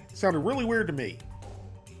can sounded really weird to me.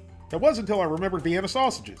 That wasn't until I remembered Vienna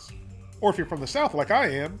sausages. Or if you're from the South like I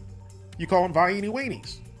am, you call them Vienna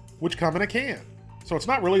weenies, which come in a can. So it's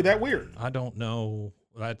not really that weird. I don't know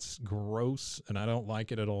That's gross, and I don't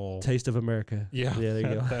like it at all. Taste of America. Yeah, there you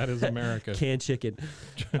go. That is America. Canned chicken.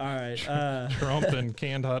 All right. Trump and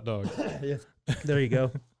canned hot dogs. Yeah. There you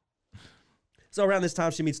go. So around this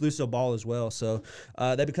time, she meets Lucille Ball as well. So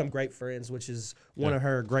they become great friends, which is one of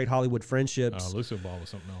her great Hollywood friendships. Lucille Ball was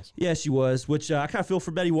something else. Yeah, she was, which I kind of feel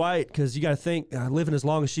for Betty White because you got to think, living as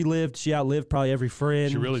long as she lived, she outlived probably every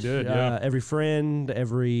friend. She really did, yeah. Every friend,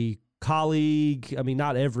 every colleague. I mean,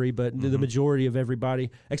 not every, but the majority of everybody,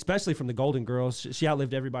 especially from the Golden Girls. She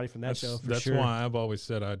outlived everybody from that show, for sure. That's why I've always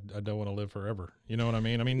said I don't want to live forever. You know what I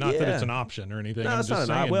mean? I mean, not that it's an option or anything. No, I'm it's just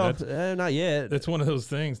not saying. Well, not yet. It's one of those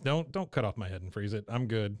things. Don't cut off my head and freeze it. I'm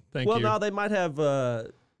good. Thank you. Well, no, they might have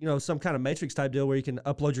some kind of Matrix type deal where you can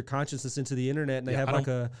upload your consciousness into the internet, and they have like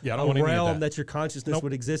a realm that your consciousness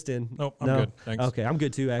would exist in. Nope, I'm good. Thanks. Okay, I'm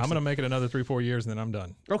good too. Actually, I'm gonna make it another 3-4 years, and then I'm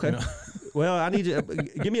done. Okay. You know? Well, I need you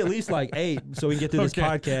give me at least like 8 so we can get through this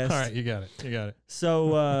podcast. All right, you got it. So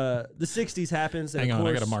the '60s happens. And Hang of on,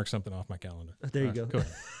 course, I got to mark something off my calendar. There you go.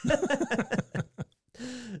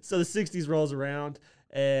 So the '60s rolls around,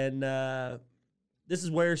 and this is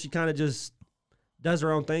where she kind of just does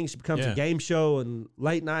her own thing. She becomes a game show and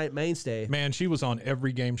late night mainstay. Man, she was on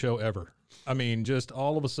every game show ever. I mean, just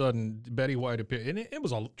all of a sudden, Betty White appeared. And it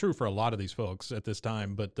was true for a lot of these folks at this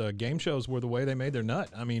time, but game shows were the way they made their nut.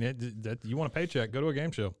 I mean, you want a paycheck, go to a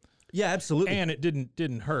game show. Yeah, absolutely. And it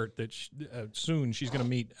didn't hurt that soon she's going to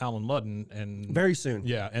meet Alan Ludden. And very soon.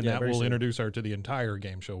 Yeah, and that will introduce her to the entire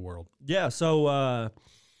game show world. Yeah, so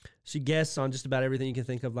she guests on just about everything you can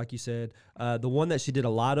think of, like you said. The one that she did a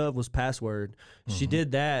lot of was Password. She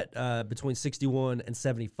did that between 61 and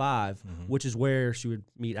 75, which is where she would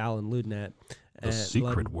meet Alan Ludden at. The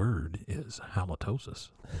secret word is halitosis.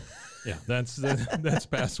 Yeah, that's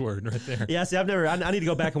Password right there. Yeah, see, I need to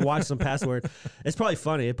go back and watch some Password. It's probably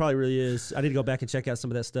funny. It probably really is. I need to go back and check out some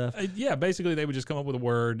of that stuff. Yeah, basically they would just come up with a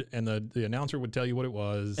word, and the announcer would tell you what it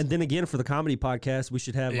was. And then again, for the comedy podcast, we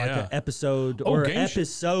should have like an episode or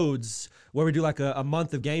episodes where we do like a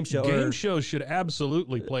month of game show. Game shows should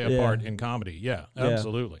absolutely play a part in comedy. Yeah,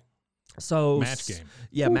 absolutely. So Match Game.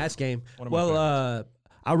 Yeah, Match Game. Well,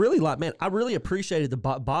 I really appreciated the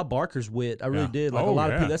Bob Barker's wit. I really did. Like a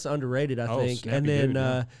lot of people, that's underrated, I think. And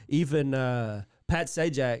then even Pat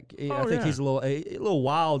Sajak, I think he's a little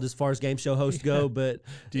wild as far as game show hosts go. But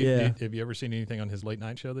have you ever seen anything on his late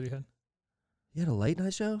night show that he had? He had a late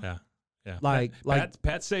night show? Yeah. Yeah. Like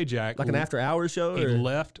Pat Sajak. Like an after hours show? He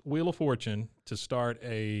left Wheel of Fortune to start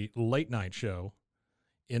a late night show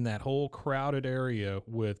in that whole crowded area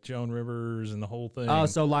with Joan Rivers and the whole thing. Oh,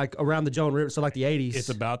 so like around the Joan Rivers, so like the 80s. It's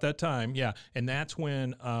about that time, yeah. And that's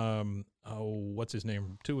when, what's his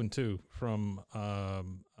name? 2 and 2 from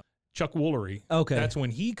Chuck Woolery. Okay. That's when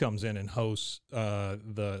he comes in and hosts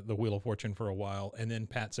the Wheel of Fortune for a while, and then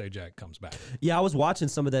Pat Sajak comes back. Yeah, I was watching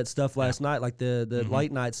some of that stuff last night, like the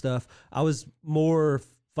late night stuff. I was more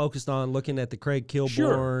focused on looking at the Craig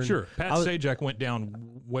Kilborn. Sure. Pat Sajak went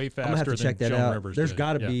down way faster I'm gonna have to check than that Joan out. Rivers There's did.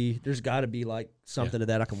 got to be like something to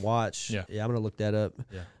that I can watch. Yeah. I'm gonna look that up.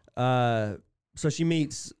 Yeah. So she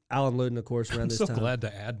meets Alan Ludden, of course, around I'm this so time. No,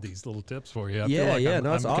 it's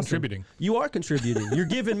awesome. contributing. You are contributing. You're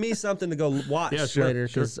giving me something to go watch later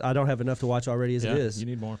because I don't have enough to watch already as it is. You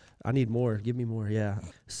need more. I need more. Give me more. Yeah.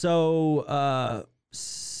 So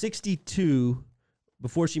 62.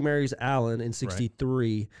 Before she marries Alan in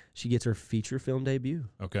 63, she gets her feature film debut.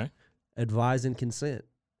 Okay. Advise and Consent.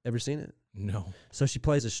 Ever seen it? No. So she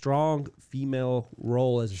plays a strong female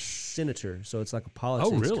role as a senator. So it's like a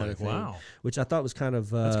politics kind of thing. Wow. Which I thought was kind of...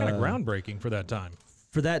 That's kind of groundbreaking for that time.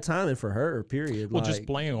 For that time and for her, period. Well, just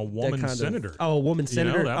playing a woman senator. A woman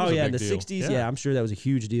senator. That was a in big the deal. 60s. Yeah, I'm sure that was a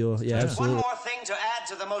huge deal. Yeah, absolutely. One more thing to add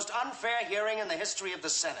to the most unfair hearing in the history of the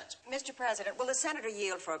Senate. Mr. President, will the senator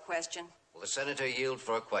yield for a question? Will the senator yield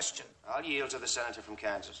for a question? I'll yield to the senator from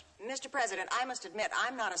Kansas. Mr. President, I must admit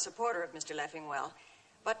I'm not a supporter of Mr. Leffingwell,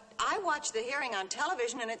 but I watched the hearing on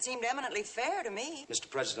television and it seemed eminently fair to me. Mr.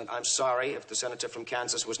 President, I'm sorry if the senator from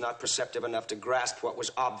Kansas was not perceptive enough to grasp what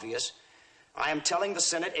was obvious. I am telling the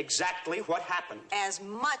Senate exactly what happened. As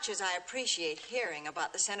much as I appreciate hearing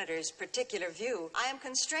about the senator's particular view, I am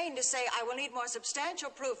constrained to say I will need more substantial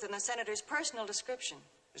proof than the senator's personal description.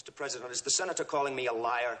 Mr. President, is the senator calling me a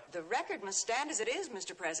liar? The record must stand as it is,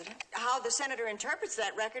 Mr. President. How the senator interprets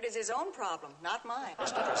that record is his own problem, not mine.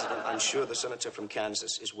 Mr. President, I'm sure the senator from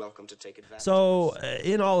Kansas is welcome to take advantage. So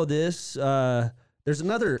in all of this, there's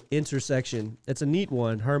another intersection. It's a neat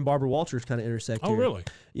one. Her and Barbara Walters kind of intersect here. Oh, really?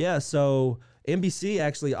 Yeah, so NBC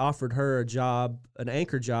actually offered her a job, an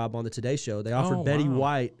anchor job on the Today Show. They offered Betty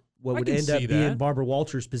White what I would can end up see being that. Barbara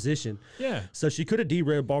Walters' position. Yeah. So she could have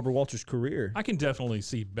derailed Barbara Walters' career. I can definitely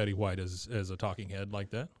see Betty White as a talking head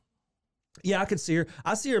like that. Yeah, I could see her.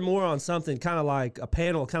 I see her more on something kind of like a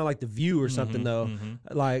panel, kind of like The View or something, though.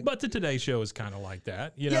 Like, but the Today Show is kind of like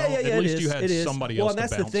that. You know, yeah, at least it you is. had It is. somebody well, else. and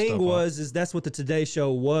that's to the bounce thing stuff is that's what the Today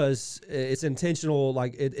Show was. It's intentional.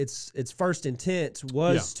 Like its first intent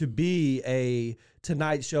was to be a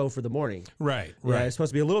Tonight Show for the morning. Right. Yeah, Right. it's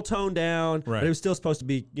supposed to be a little toned down, but it was still supposed to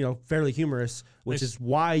be, fairly humorous, which is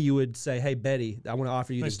why you would say, "Hey, Betty, I want to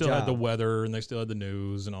offer you They this still job." had the weather and they still had the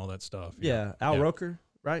news and all that stuff. Yeah, Al Roker,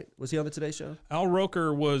 right? Was he on the Today Show? Al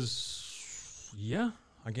Roker was,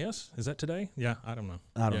 I guess. Is that today? Yeah, I don't know.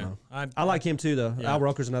 I don't know. I like him too, though. Yeah. Al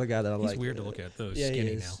Roker's another guy that I like. He's weird to look at, though. He's Yeah, he skinny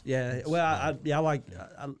is. now. Yeah, well, I like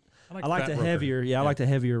Fat the Roker. heavier. Yeah, I like the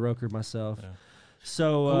heavier Roker myself. Yeah.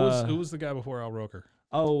 So who was the guy before Al Roker?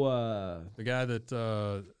 The guy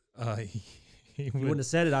that he you wouldn't have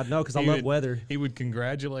said it, I'd know because I love weather. He would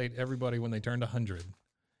congratulate everybody when they turned 100,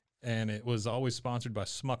 and it was always sponsored by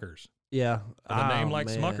Smuckers. Yeah, With a name like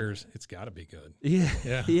man. Smuckers, it's got to be good. Yeah,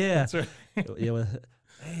 yeah, yeah. That's right. Yeah, well,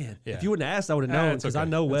 man, Yeah. if you wouldn't have asked, I would have known it's because I okay.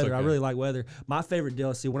 know It's weather. I okay. really like weather. My favorite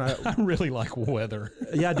deal. See, when I really like weather.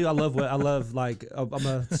 Yeah, I do. I love like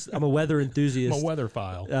I'm a weather enthusiast. I'm a weather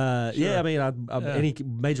file. Yeah, Sure. I mean, any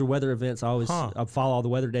major weather events, I always I follow all the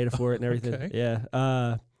weather data for it and everything. Okay.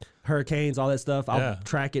 Yeah, hurricanes, all that stuff. I'll Yeah.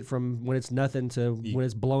 track it from when it's nothing to when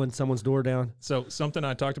it's blowing someone's door down. So something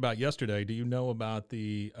I talked about yesterday. Do you know about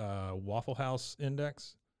the Waffle House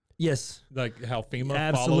Index? Yes. Like how FEMA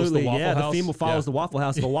Absolutely, follows the Waffle House? the FEMA follows the Waffle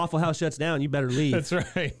House. If a Waffle House shuts down, you better leave. That's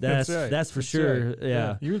right. That's right. for That's sure. right.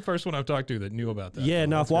 Yeah. You were the first one I've talked to that knew about that. Yeah,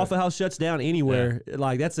 no, if Waffle House shuts down anywhere,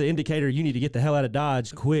 like that's an indicator you need to get the hell out of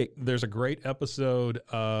Dodge quick. There's a great episode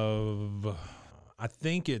of, I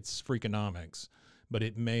think it's Freakonomics, but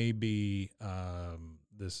it may be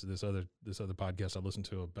this other podcast I listen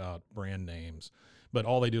to about brand names. But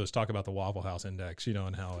all they do is talk about the Waffle House Index, and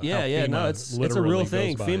how how Yeah, FEMA no, it's a literally real goes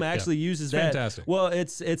thing. by FEMA it. actually Yeah. uses It's that. Fantastic. Well,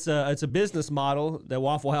 it's a business model that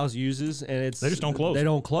Waffle House uses, and They just don't close. They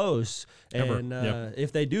don't close, Ever. and Yep.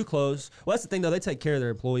 if they do close, well, that's the thing though. They take care of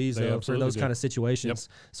their employees They though, for absolutely those do. kind of situations.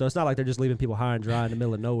 So it's not like they're just leaving people high and dry in the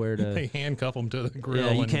middle of nowhere to. They handcuff them to the grill.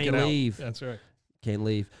 Yeah, you and can't get out. leave. That's right. Can't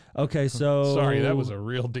leave. Okay, so Sorry, that was a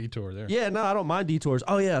real detour there. Yeah, no, I don't mind detours.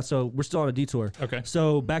 Oh yeah, so we're still on a detour. Okay.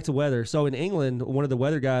 So back to weather. So in England, one of the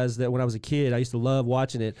weather guys that when I was a kid, I used to love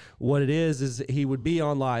watching it. What it is he would be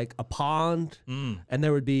on like a pond, and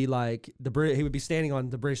there would be like he would be standing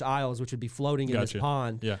on the British Isles, which would be floating in this Gotcha.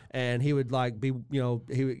 pond. Yeah. And he would like be,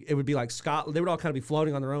 it would be like Scotland. They would all kind of be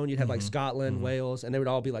floating on their own. You'd have like Scotland, Wales, and they would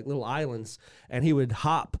all be like little islands. And he would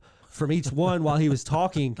hop from each one while he was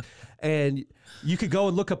talking, and you could go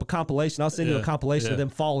and look up a compilation. I'll send you a compilation of them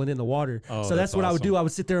falling in the water. Oh, so that's what I would do. I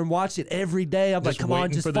would sit there and watch it every day. I'm Just like, come on,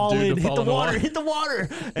 waiting just for the fall dude in, to hit fall the in the water, water. hit the water.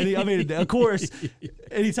 And of course,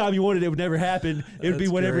 anytime you wanted it would never happen. It would be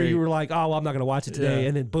That's whenever great. you were like, oh, well, I'm not going to watch it today. Yeah.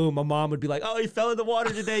 And then boom, my mom would be like, oh, he fell in the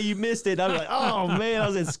water today. You missed it. I'd be like, oh, man, I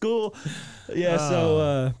was at school. Yeah,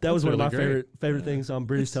 so that was that's one of my really great. favorite things on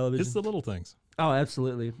British television. It's the little things. Oh,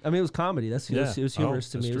 absolutely. I mean, it was comedy. It was humorous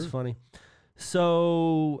to that's me. It was true. funny.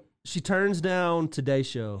 So she turns down Today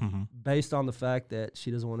Show based on the fact that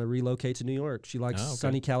she doesn't want to relocate to New York. She likes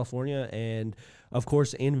sunny California, and of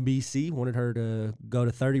course, NBC wanted her to go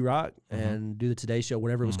to 30 Rock and do the Today Show,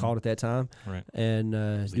 whatever it was called at that time, Right. and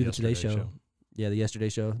do the Today Yesterday Show. Show. Yeah, the Yesterday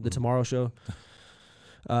Show, the Tomorrow Show.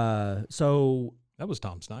 So That was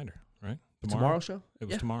Tom Snyder, right? Tomorrow Show. It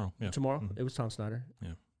was Yeah. Tomorrow. Yeah. Tomorrow. It was Tom Snyder.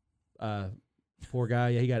 Yeah. Poor guy.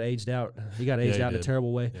 Yeah, he got aged out. He got aged he out in a did.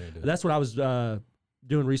 terrible way. Yeah, he did. That's what I was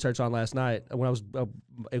doing research on last night when I was.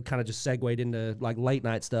 It kind of just segued into like late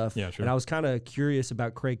night stuff. Yeah, sure. And I was kind of curious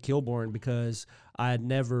about Craig Kilborn because I had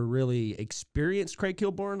never really experienced Craig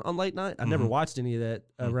Kilborn on late night. I never watched any of that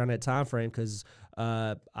around that time frame because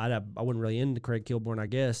I wasn't really into Craig Kilborn, I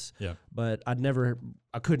guess. Yeah. But I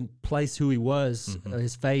couldn't place who he was,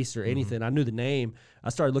 his face or anything. I knew the name. I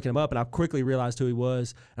started looking him up, and I quickly realized who he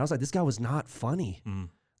was. And I was like, this guy was not funny.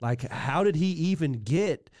 Like, how did he even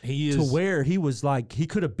get to where he was like, he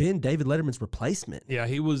could have been David Letterman's replacement? Yeah,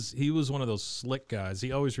 he was one of those slick guys.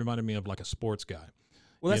 He always reminded me of like a sports guy.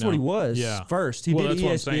 Well, that's what he was first. He did that's what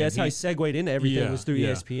I'm ESPN. saying. That's how he segued into everything was through E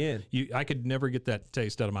ESPN. I could never get that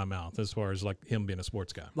taste out of my mouth as far as like him being a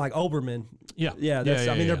sports guy. Like Oberman. Yeah. Yeah. That's,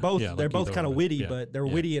 I mean, they're both like they're Keith both kind of Olbermann. witty, Yeah. but they're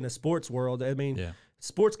Yeah. witty in a sports world. I mean,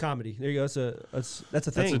 sports comedy. There you go. That's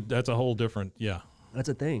a thing. That's a whole different, That's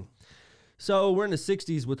a thing. So we're in the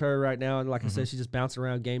 60s with her right now, and like I said, she's just bouncing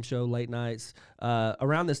around game show late nights.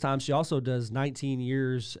 Around this time, she also does 19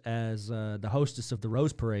 years as the hostess of the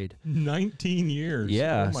Rose Parade. 19 years.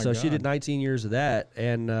 Yeah, Oh my so God. she did 19 years of that,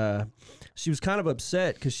 and she was kind of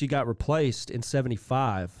upset because she got replaced in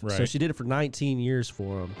 75. So Right. she did it for 19 years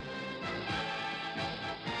for him.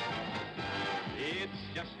 It's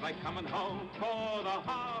just like coming home for the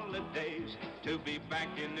holidays to be back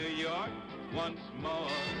in New York once more.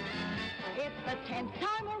 It's the 10th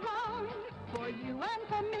time around for you and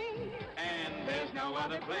for me. And there's no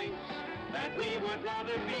other place that we would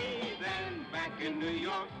rather be than back in New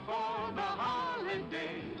York for the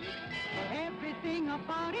holidays. Everything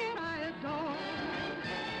about it I adore.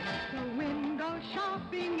 The window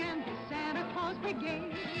shopping and the Santa Claus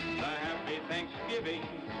brigade. The happy Thanksgiving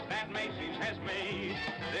that Macy's has made.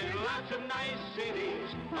 There's lots of nice cities,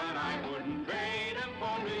 but I wouldn't trade them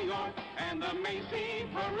for New York and the Macy's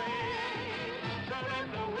parade. So let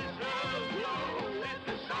the whistle blow, let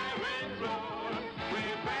the sirens roar.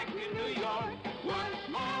 We're back in New York once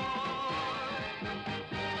more.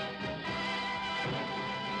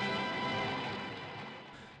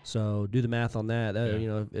 So do the math on that. You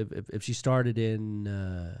know, if she started in,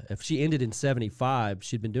 if she ended in 75,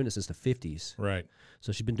 she'd been doing it since the 50s. Right.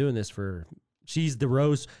 So she's been doing this for. She's the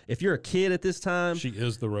Rose. If you're a kid at this time, She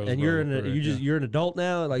is the Rose and you're Parade, you're an adult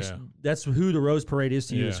now. Like Yeah. that's who the Rose Parade is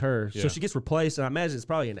to you. Yeah, Is her. yeah. So she gets replaced, and I imagine it's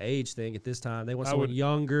probably an age thing at this time. They want I someone would-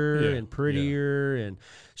 younger yeah, and prettier, and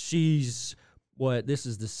she's what? This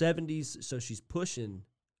is the 70s, so she's pushing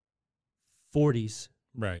 40s,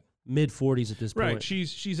 Right. mid 40s at this Right. point.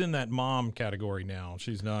 She's in that mom category now.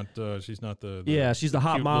 She's not the Yeah, she's the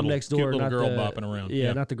hot cute mom little- next door, cute little not girl the, bopping around.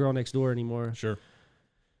 Yeah, not the girl next door anymore. Sure.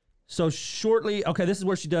 So shortly, okay, this is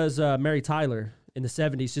where she does Mary Tyler in the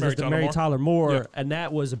 70s. She Mary does the Tyler Mary Moore? Tyler Moore, Yep. and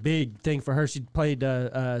that was a big thing for her. She played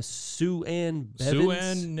Sue Ann Bevins. Sue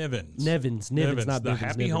Ann Nivens. Nevins, not the Bevins,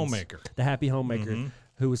 happy Nivens. homemaker. The happy homemaker, Mhm.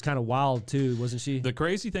 who was kind of wild too, wasn't she? The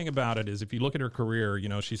crazy thing about it is if you look at her career, you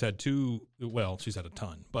know, she's had she's had a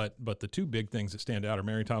ton, but the two big things that stand out are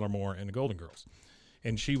Mary Tyler Moore and the Golden Girls.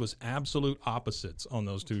 And she was absolute opposites on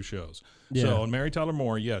those two shows. Yeah. So on Mary Tyler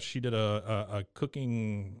Moore, yes, she did a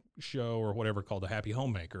cooking show or whatever called The Happy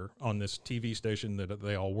Homemaker on this TV station that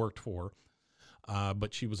they all worked for.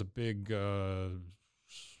 But she was a big slut,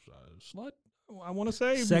 I want to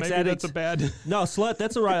say. Sex Maybe addict. that's a bad... No, slut.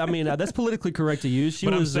 That's all right. I mean, that's politically correct to use. She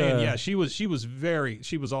but was. I'm saying, yeah, she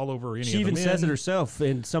was all over any She of the even men. says it herself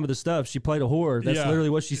in some of the stuff. She played a whore. That's Yeah. literally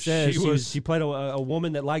what she says. She was- She played a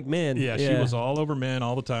woman that liked men. Yeah, she was all over men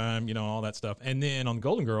all the time, you know, all that stuff. And then on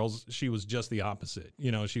Golden Girls, she was just the opposite.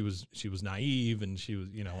 You know, she was naive and she was,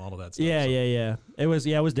 you know, all of that stuff. Yeah, So- yeah. It was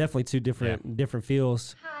definitely two different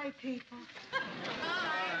feels. Hi, people.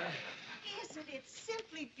 Isn't it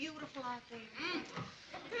simply beautiful out there?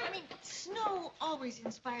 I mean, snow always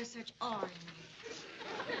inspires such awe in me.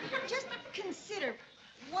 Just consider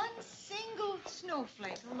one single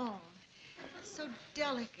snowflake alone. So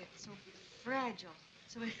delicate, so fragile,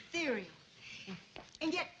 so ethereal.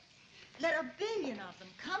 And yet, let a billion of them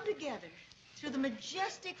come together through the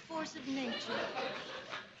majestic force of nature.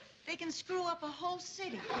 They can screw up a whole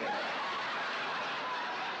city.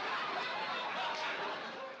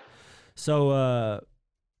 So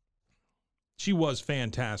she was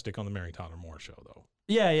fantastic on the Mary Tyler Moore show, though.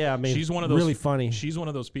 yeah. I mean, She's one of those really funny. She's one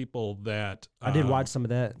of those people that I did watch some of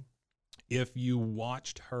that. If you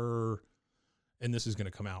watched her, and this is going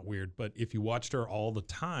to come out weird, but if you watched her all the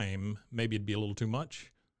time, maybe it'd be a little too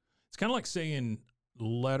much. It's kind of like saying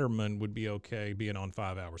Letterman would be okay being on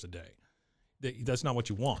 5 hours a day. That's not what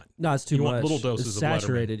you want. No, it's too you much. want little doses It's of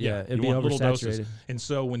saturated, Letterman. yeah. It'd you be want little doses. oversaturated. And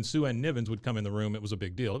so when Sue Ann Nivens would come in the room, it was a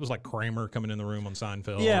big deal. It was like Kramer coming in the room on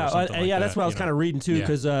Seinfeld. Yeah, or something like that's what I was kind of reading too, Yeah.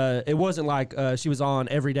 because it wasn't like she was on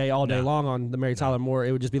every day, all day No. long on the Mary Tyler Moore.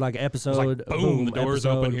 It would just be like an episode. boom, the door's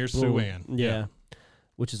episode, open, here's Sue boom. Ann. Yeah. Yeah.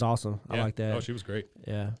 Which is awesome. I Yeah. like that. Oh, she was great.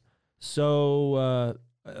 Yeah. So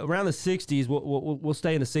around the 60s, we'll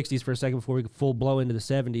stay in the 60s for a second before we full blow into the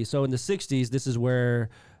 70s. So in the 60s, this is where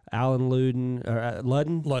Alan Ludden,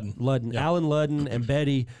 Yeah. Alan Ludden and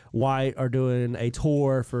Betty White are doing a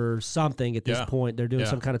tour for something at this Yeah. point. They're doing Yeah.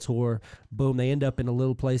 some kind of tour. Boom, they end up in a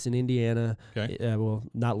little place in Indiana. Okay. Well,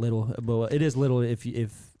 not little, but it is little if you're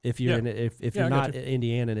Yeah. in it, if Yeah, you're I not got you. in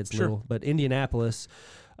Indiana, it's Sure. little. But Indianapolis,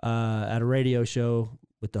 at a radio show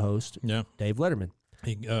with the host, Yeah. Dave Letterman.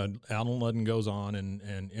 Alan Ludden goes on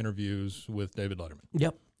and interviews with David Letterman.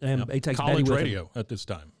 Yep. And he takes college Betty with him. radio at this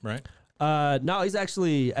time, right? No, he's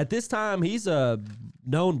actually at this time he's a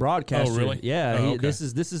known broadcaster. Oh, really? Yeah. Oh, okay. This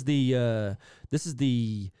is the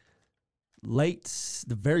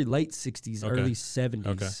very late 60s, Okay. early 70s.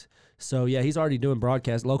 Okay. So yeah, he's already doing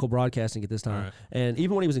local broadcasting at this time. Right. And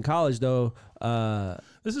even when he was in college, though,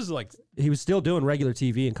 this is like he was still doing regular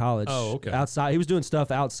TV in college. Oh, okay. Outside, he was doing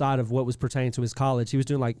stuff outside of what was pertaining to his college. He was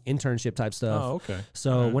doing like internship type stuff. Oh, okay.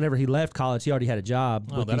 So whenever he left college, he already had a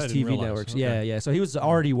job with that I these didn't TV realize. networks. Okay. Yeah, yeah. So he was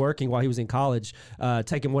already working while he was in college,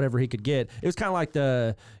 taking whatever he could get. It was kind of like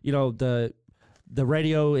the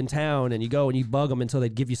radio in town, and you go and you bug them until they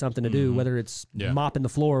give you something to do, whether it's mopping the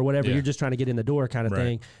floor or whatever. Yeah. You're just trying to get in the door kind of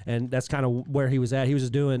thing. And that's kind of where he was at. He was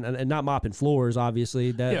just doing, and not mopping floors,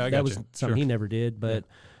 obviously. That was something he never did, but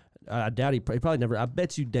I doubt he probably never. I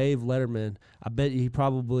bet you Dave Letterman, I bet he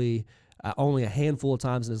probably only a handful of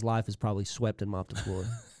times in his life has probably swept and mopped the floor.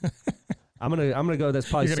 I'm gonna go. That's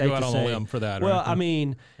probably You're safe gonna go out to on a say. limb for that. Well, right? I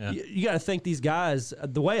mean, Yeah. you got to think these guys.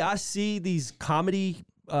 The way I see these comedy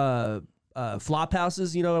flop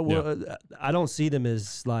houses, I don't see them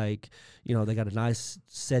as like, they got a nice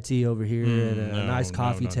settee over here and a nice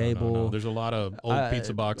coffee table. No. There's a lot of old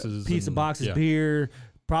pizza boxes. Beer.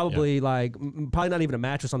 Probably probably not even a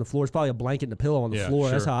mattress on the floor. It's probably a blanket and a pillow on the floor.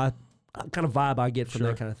 Sure. That's how kind of vibe I get from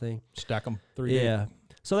that kind of thing. Stack them 3 deep. Yeah.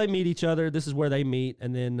 So they meet each other. This is where they meet,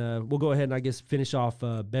 and then we'll go ahead and I guess finish off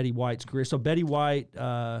Betty White's career. So Betty White,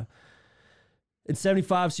 in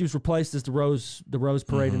 '75, she was replaced as the Rose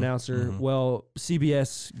Parade announcer. Well,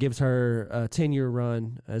 CBS gives her a 10-year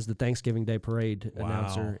run as the Thanksgiving Day Parade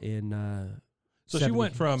announcer in. So 70,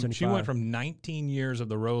 she went 75. from 19 years of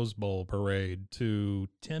the Rose Bowl parade to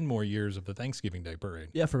 10 more years of the Thanksgiving Day parade.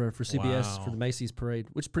 Yeah, for CBS Wow. for the Macy's parade,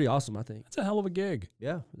 which is pretty awesome, I think. That's a hell of a gig.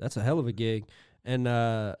 Yeah, that's a hell of a gig. And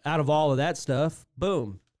out of all of that stuff,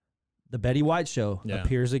 boom, the Betty White Show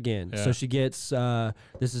appears again. Yeah. So she gets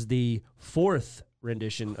this is the 4th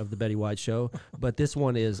rendition of the Betty White Show, but this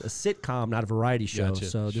one is a sitcom, not a variety show. Gotcha.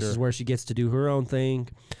 So this Sure. is where she gets to do her own thing.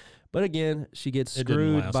 But again, she gets It didn't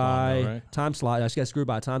screwed last by long, though, right? time slot. She got screwed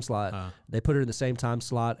by a time slot. They put her in the same time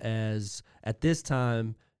slot as, at this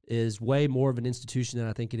time, is way more of an institution than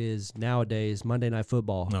I think it is nowadays, Monday Night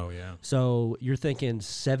Football. Oh, yeah. So you're thinking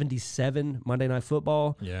 77 Monday Night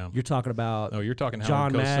Football. Yeah. You're talking about you're talking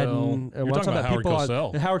John Howard Madden. Cosell. You're I'm talking about Howard people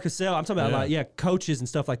Cosell. Howard Cosell. I'm talking about coaches and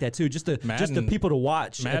stuff like that too. Just the Madden- people to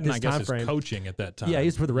watch Madden, at this I guess, time is frame. coaching at that time. Yeah,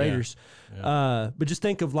 he's for the Yeah. Raiders. But just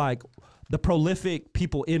think of like the prolific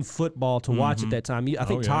people in football to watch at that time. I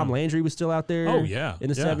think Tom Landry was still out there. Oh, yeah. In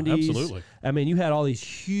the Yeah, 70s. absolutely. I mean, you had all these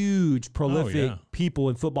huge prolific people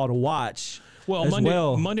in football to watch. Well, as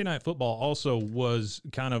Monday Night Football also was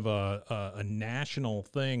kind of a national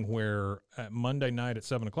thing where at Monday night at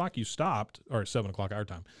 7 o'clock you stopped, or 7 o'clock our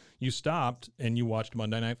time, you stopped and you watched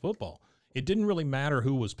Monday Night Football. It didn't really matter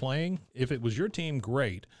who was playing. If it was your team,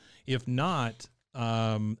 great. If not,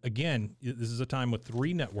 again, this is a time with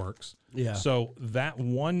 3 networks. Yeah. So that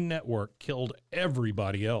one network killed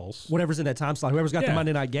everybody else. Whatever's in that time slot, whoever's got the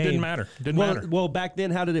Monday night game. Didn't matter. Didn't well, matter. Well, back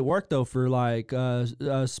then, how did it work though for like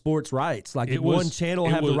sports rights? Like, did one channel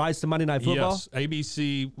have the rights to Monday Night Football? Yes,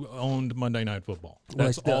 ABC owned Monday Night Football. Well,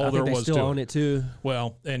 That's I all think there they was still to own it too.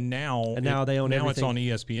 Well, and now they own now it's everything. on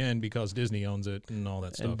ESPN because Disney owns it and all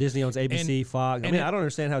that stuff. And Disney owns ABC, Fox. I mean, I don't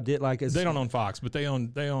understand how they don't own Fox, but they own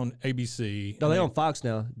ABC. No, they own Fox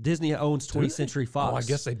now. Disney owns 20th Century Fox. Oh, I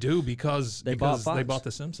guess they do because they bought Fox. They bought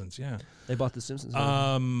The Simpsons. Yeah, they bought The Simpsons.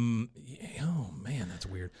 Oh man, that's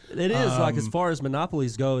weird. It is like as far as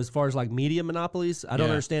monopolies go, as far as like media monopolies, I don't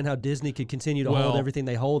understand how Disney could continue to hold everything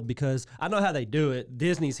they hold because I know how they do it.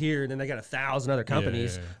 Disney's here, and then they got 1,000 other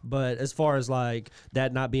companies. Yeah. But as far as like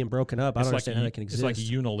that not being broken up, I don't understand how that can exist. It's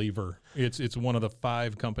like Unilever. It's one of the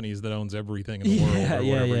 5 companies that owns everything in the world.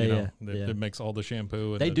 Or whatever, that makes all the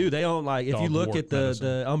shampoo. And they do. They own like if you look at medicine.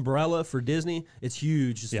 the umbrella for Disney, it's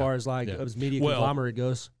huge as far as like as media conglomerate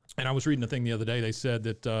goes. And I was reading a thing the other day. They said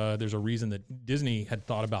that there's a reason that Disney had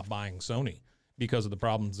thought about buying Sony because of the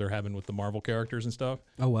problems they're having with the Marvel characters and stuff.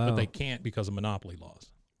 Oh, wow. But they can't because of monopoly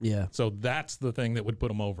laws. Yeah. So that's the thing that would put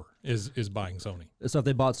them over is buying Sony. So if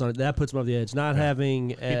they bought Sony, that puts them over the edge. Not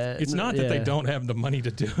having it's not that they don't have the money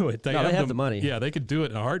to do it. They have the money. Yeah, they could do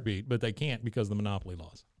it in a heartbeat, but they can't because of the monopoly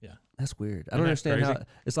laws. Yeah. That's weird. I Isn't don't that understand crazy? how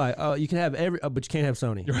it's like. Oh, you can have but you can't have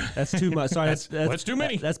Sony. That's too much. Sorry, that's too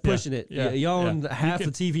many. That's pushing it. Yeah. You own half You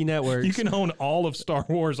the TV networks. You can own all of Star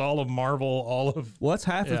Wars, all of Marvel, all of. What's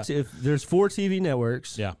half of? If there's 4 TV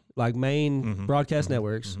networks, like main broadcast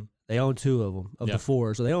networks, they own 2 of them of the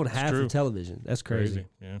 4, so they own half true. of television. That's crazy.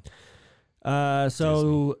 Yeah.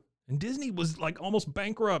 So. And Disney was like almost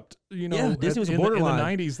bankrupt, Disney was in borderline.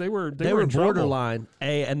 In the 90s, they were in borderline.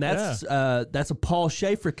 And that's a Paul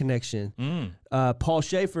Schaefer connection. Paul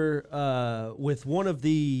Schaefer with one of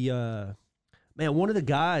the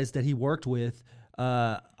guys that he worked with.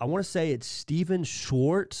 I want to say it's Steven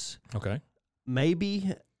Schwartz. Okay.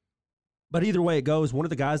 Maybe. But either way it goes, one of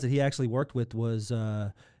the guys that he actually worked with was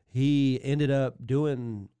he ended up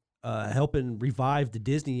doing helping revive the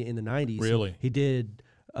Disney in the 90s. Really? He did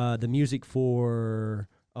the music for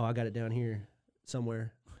I got it down here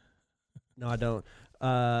somewhere. No, I don't.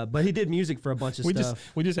 But he did music for a bunch of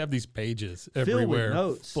stuff. We just have these pages Filled with everywhere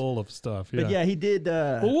notes. full of stuff. But yeah, he did.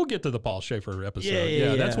 Well, we'll get to the Paul Schaefer episode.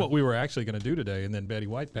 Yeah, that's what we were actually going to do today, and then Betty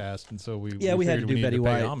White passed, and so we had to figured do we Betty needed to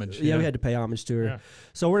pay White. homage. Yeah, we had to pay homage to her. Yeah.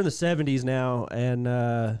 So we're in the 70s now,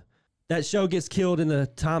 and that show gets killed in the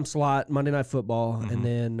time slot, Monday Night Football, and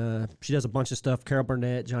then she does a bunch of stuff. Carol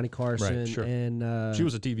Burnett, Johnny Carson, Right, sure. and She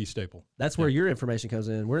was a TV staple. That's where your information comes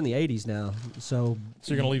in. We're in the 80s now, so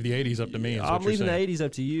you're going to leave the 80s up to me. Is I'm what you're leaving saying. the 80s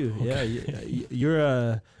up to you. Yeah, you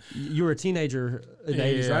were a teenager in the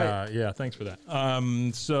 80s, right? Yeah, thanks for that.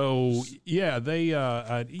 So yeah, they,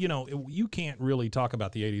 you can't really talk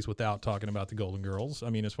about the 80s without talking about the Golden Girls. I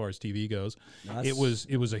mean, as far as TV goes, it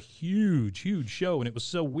was a huge show, and it was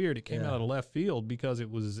so weird. It came out of left field because it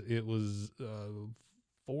was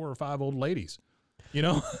 4 or 5 old ladies. You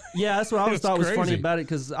know? Yeah, that's what I always thought was funny crazy. about it,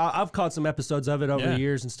 because I've caught some episodes of it over the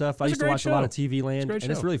years and stuff. I It's used a to great watch a lot show. of TV Land, It's a great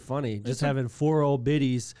and it's show. really funny. Just having 4 old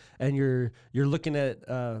biddies, and you're looking at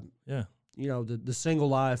the single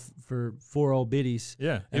life for 4 old biddies.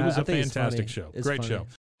 Yeah, it And was I a think it's fantastic funny. show. It's Great funny.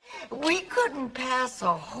 show. We couldn't pass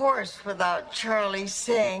a horse without Charlie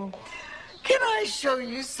saying, "Can I show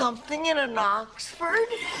you something in an Oxford?"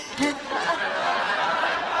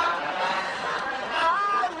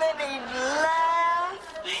 And then he'd laugh,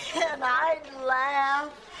 and I'd laugh.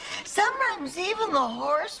 Sometimes even the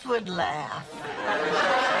horse would laugh.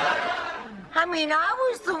 I mean, I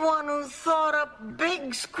was the one who thought up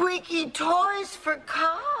big squeaky toys for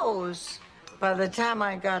cows. By the time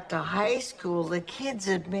I got to high school, the kids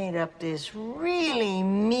had made up this really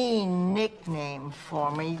mean nickname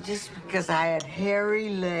for me just because I had hairy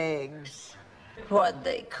legs. What'd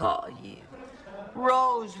they call you?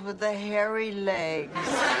 Rose with the hairy legs.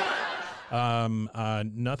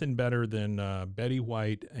 Nothing better than Betty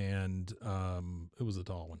White and who was the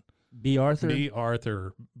tall one? B. Arthur? B.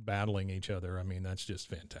 Arthur battling each other. I mean, that's just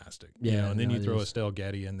fantastic. You Yeah, know, and then no, you it throw is. Estelle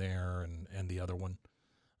Getty in there and the other one.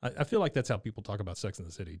 I feel like that's how people talk about Sex and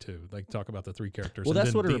the City too. Like talk about the 3 characters. Well, and that's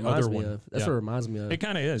then what it the reminds other me one. of. That's Yeah. what it reminds me of. It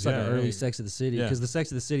kind of is. It's like yeah, an early yeah. Sex of the City, Yeah. because the Sex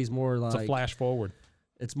of the City is more like It's a flash forward.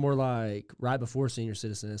 It's more like right before Senior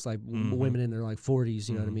Citizen. It's like women in their like 40s,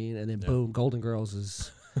 you know what I mean? And then boom, Golden Girls is.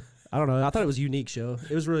 I don't know. I thought it was a unique show.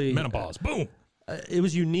 It was really Menopause. Boom. It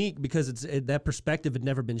was unique because that perspective had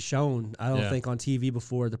never been shown, I don't Yeah. think, on TV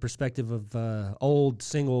before. The perspective of old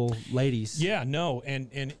single ladies. Yeah, no,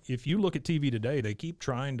 and if you look at TV today, they keep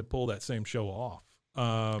trying to pull that same show off.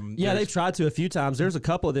 Yeah, they've tried to a few times. There's a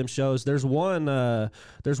couple of them shows. There's one.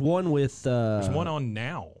 There's one with. There's one on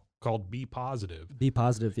now called Be Positive. Be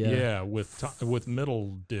Positive, yeah. Yeah, with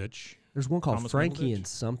Middleditch. There's one called Thomas Frankie Middleditch. and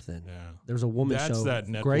something. Yeah. There's a woman That's show. that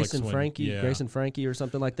Netflix Grace and one. Frankie. Yeah. Grace and Frankie or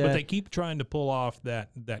something like that. But they keep trying to pull off that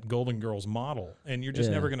Golden Girls model, and you're just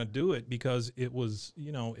Yeah. never going to do it because it was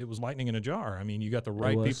lightning in a jar. I mean, you got the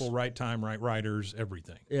right was. people, right time, right writers,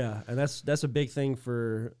 everything. Yeah, and that's a big thing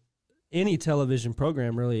for any television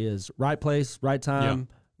program. Really, is right place, right time,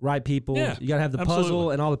 right people. Yeah, You got to have the puzzle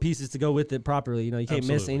absolutely. and all the pieces to go with it properly. You know, you can't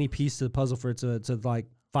miss Absolutely. any piece to the puzzle for it to like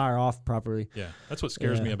fire off properly. Yeah, that's what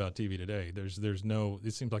scares Yeah. me about TV today. There's no.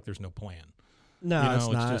 It seems like there's no plan. No, You know, it's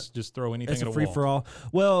not. just throw anything It's at a a free wall. for all.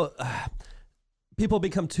 Well, people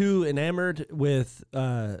become too enamored with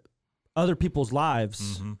other people's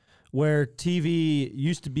lives, Mm-hmm. where TV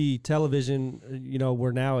used to be television. You know,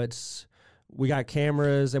 where now we got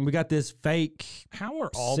cameras and we got this fake How are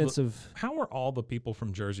all sense the, of how are all the people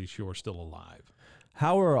from Jersey Shore still alive?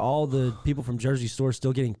 how are all the people from Jersey Shore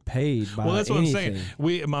still getting paid by Well, that's anything? what I'm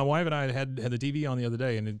saying. My wife and I had the TV on the other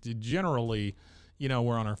day, and it generally,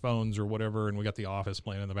 we're on our phones or whatever, and we got The Office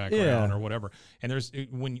playing in the background Yeah. or whatever. And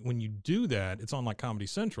when you do that, it's on like Comedy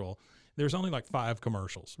Central. There's only like 5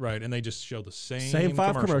 commercials, right? And they just show the same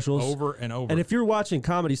 5 commercials over and over. And if you're watching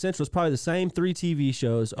Comedy Central, it's probably the same 3 TV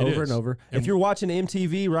shows It over is. and over. And if you're watching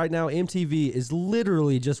MTV right now, MTV is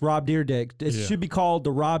literally just Rob Dyrdek. It Yeah. should be called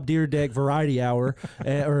the Rob Dyrdek Variety Hour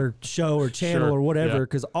or show or channel Sure. or whatever, Yeah.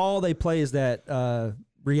 because all they play is that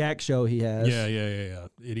React show he has. Yeah.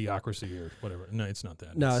 Idiocracy or whatever. No, it's not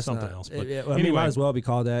that. No, it's something not. else. But I mean, it anyway, might as well be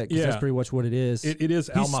called that, because that's pretty much what it is. It is He's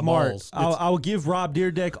Al My smart. Balls. I will give Rob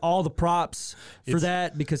Dyrdek all the props for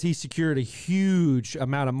that, because he secured a huge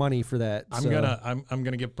amount of money for that. I'm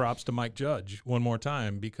gonna give props to Mike Judge one more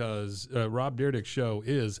time, because Rob Dyrdek's show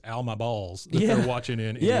is Al My Balls that they're watching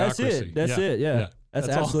in Idiocracy. Yeah, that's it. That's it. Yeah. That's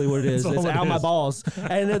all- absolutely what it is. that's It's all Al My is. Balls.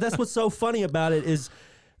 And that's what's so funny about it is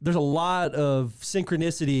there's a lot of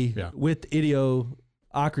synchronicity with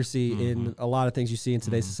idiocracy in a lot of things you see in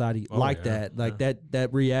today's society that. Like that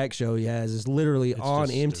React show he has is literally on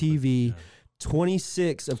MTV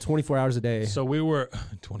 26 of 24 hours a day. So we were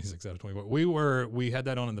 26 out of 24. We had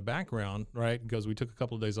that on in the background, right? Because we took a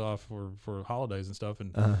couple of days off for holidays and stuff.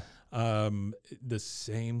 And the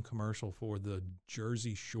same commercial for the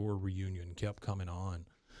Jersey Shore reunion kept coming on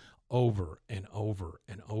over and over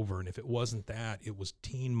and over. And if it wasn't that, it was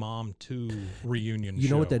Teen Mom 2 reunion You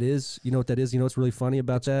know what that is? You know what that is? You know what's really funny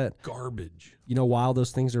about that? Garbage. You know why all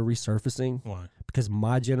those things are resurfacing? Why? Because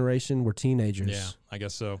my generation were teenagers. Yeah, I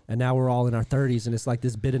guess so. And now we're all in our 30s, and it's like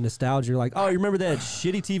this bit of nostalgia. You're like, oh, you remember that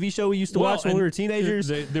shitty TV show we used to watch when we were teenagers?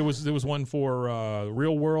 There was one for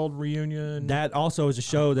Real World reunion. That also is a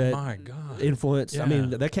show that influenced. I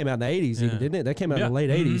mean, that came out in the 80s, even, didn't it? That came out in the late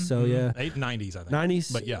 80s. So yeah, 90s, I think.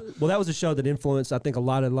 90s, but yeah. Well, that was a show that influenced, I think, a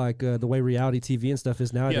lot of like the way reality TV and stuff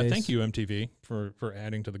is nowadays. Yeah, thank you MTV for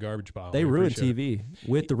adding to the garbage pile. They ruined TV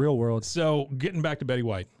with the Real World. So getting back to Betty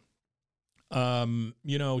White.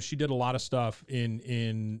 You know, she did a lot of stuff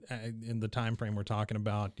in the time frame we're talking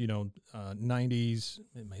about, 90s,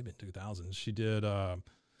 it may have been 2000s. She did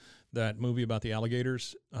that movie about the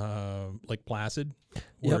alligators, Lake Placid,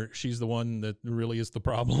 where she's the one that really is the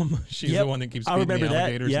problem. She's the one that keeps feeding the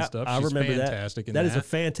alligators and stuff. She's fantastic in that. That is a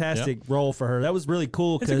fantastic role for her. That was really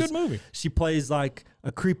cool because it's a good movie. She plays like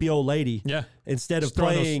a creepy old lady. Yeah. Instead of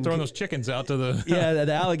throwing those chickens out to the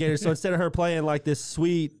the alligators. So instead of her playing like this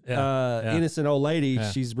sweet, innocent old lady,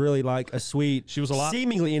 she's really like a sweet,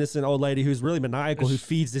 seemingly innocent old lady who's really maniacal, who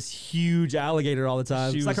feeds this huge alligator all the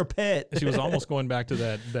time. It's like her pet. She was almost going back to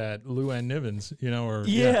that Lou Ann Nivens, or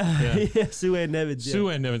Sue Ann Nivens. Sue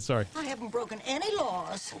Ann Nivens, sorry. I haven't broken any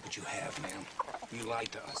laws. Oh, but you have, ma'am. You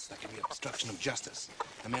lied to us. That could be obstruction of justice.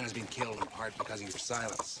 A man has been killed in part because of your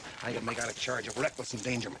silence. I can make out a charge of reckless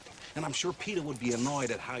endangerment. And I'm sure Peter would be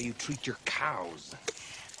annoyed at how you treat your cows.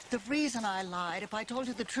 The reason I lied, if I told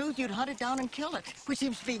you the truth, you'd hunt it down and kill it, which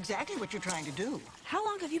seems to be exactly what you're trying to do. How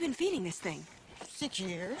long have you been feeding this thing? 6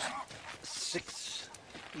 years. 6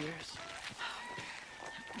 years?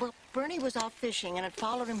 Well, Bernie was out fishing, and it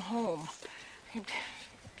followed him home.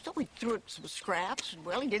 So we threw it some scraps.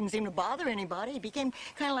 Well, he didn't seem to bother anybody. He became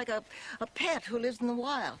kind of like a pet who lives in the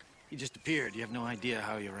wild. He just appeared. You have no idea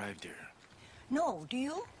how he arrived here. No, do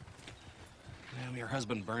you? Well, your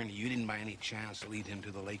husband Bernie, you didn't by any chance lead him to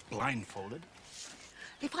the lake blindfolded?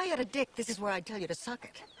 If I had a dick, this is where I'd tell you to suck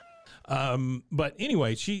it. But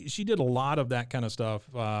anyway, she did a lot of that kind of stuff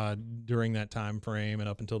during that time frame and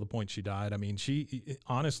up until the point she died. I mean, she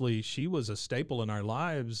was a staple in our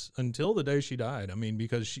lives until the day she died. I mean,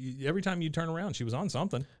 because every time you turn around, she was on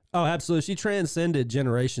something. Oh, absolutely. She transcended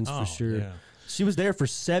generations for sure. Yeah. She was there for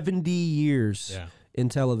 70 years in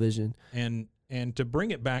television. And to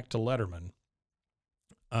bring it back to Letterman,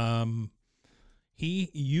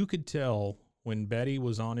 you could tell when Betty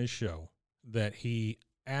was on his show that he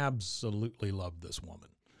absolutely loved this woman.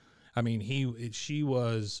 I mean, she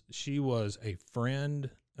was a friend.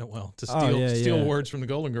 Well, to steal words from the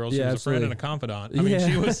Golden Girls, she was a friend and a confidant. I mean,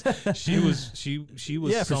 she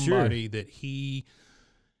was somebody that he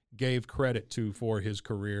gave credit to for his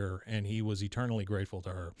career, and he was eternally grateful to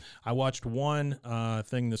her. I watched one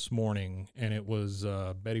thing this morning, and it was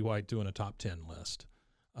Betty White doing a top 10 list.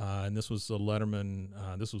 And this was the Letterman.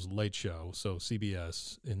 This was Late Show, so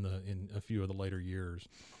CBS in a few of the later years,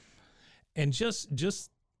 and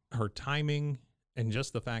just her timing, and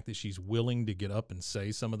just the fact that she's willing to get up and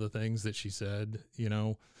say some of the things that she said.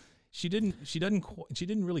 She didn't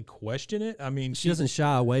really question it. I mean, she doesn't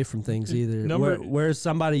shy away from things either. Whereas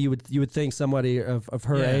somebody you would think somebody of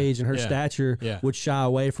her age and her stature would shy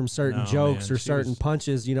away from certain jokes or certain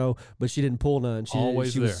punches, but she didn't pull none. She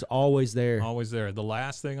was always there. Always there. The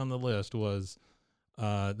last thing on the list was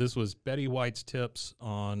this was Betty White's tips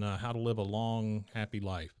on how to live a long, happy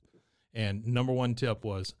life. And number one tip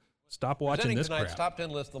was stop watching this crap. Presenting tonight's top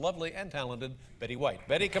 10 list, the lovely and talented Betty White.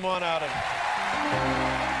 Betty, come on out and...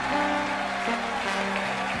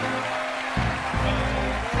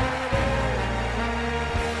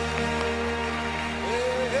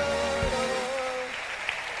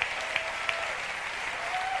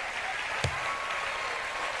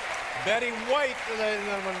 Betty White, ladies and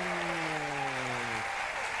gentlemen.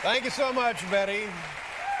 Thank you so much, Betty.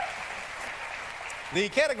 The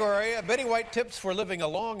category, Betty White Tips for Living a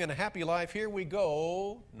Long and Happy Life. Here we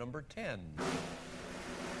go, number 10.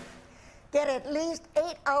 Get at least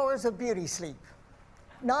 8 hours of beauty sleep.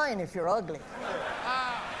 9 if you're ugly.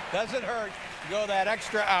 Doesn't hurt. Go that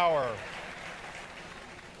extra hour.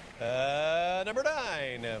 Number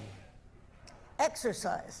 9.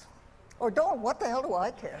 Exercise. Or don't. What the hell do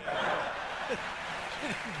I care?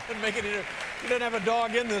 Didn't make it either. You didn't have a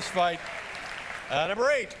dog in this fight.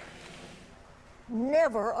 Number 8.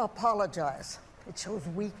 Never apologize. It shows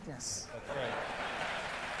weakness. That's right.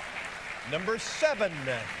 Number 7.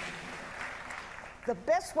 The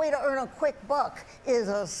best way to earn a quick buck is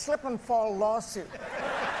a slip and fall lawsuit.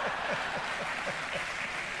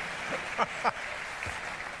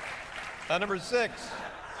 Number 6.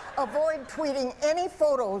 Avoid tweeting any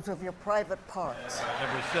photos of your private parts.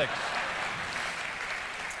 Number 6.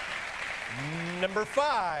 Number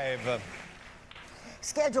 5.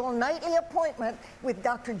 Schedule a nightly appointment with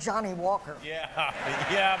Dr. Johnny Walker.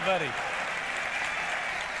 Yeah, buddy.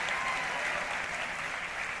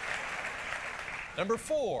 Number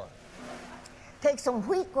 4. Take some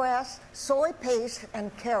wheatgrass, soy paste,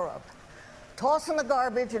 and carob. Toss in the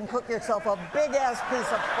garbage and cook yourself a big-ass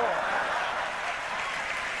piece of pork.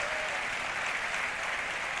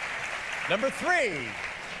 Number 3.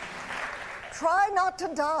 Try not to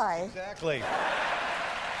die. Exactly.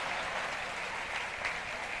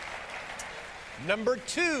 Number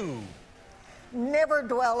 2. Never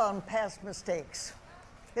dwell on past mistakes,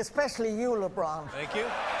 especially you, LeBron. Thank you.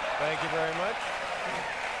 Thank you very much.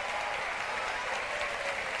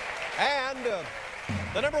 And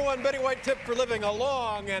the number 1 Betty White tip for living a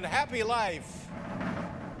long and happy life.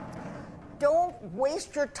 Don't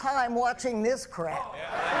waste your time watching this crap.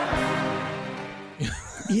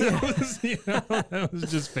 Yeah. That was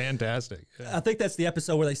just fantastic. I think that's the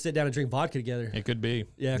episode where they sit down and drink vodka together. It could be.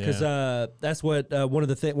 Yeah, because that's what one of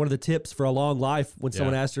the tips for a long life when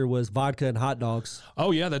someone asked her was vodka and hot dogs.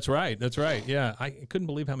 Oh yeah, that's right. That's right. Yeah, I couldn't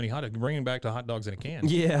believe how many hot dogs. Bringing back to hot dogs in a can.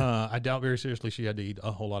 Yeah, I doubt very seriously she had to eat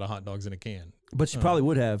a whole lot of hot dogs in a can. But she probably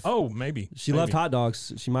would have. Oh, maybe. She loved hot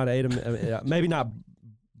dogs. She might have ate them. Maybe not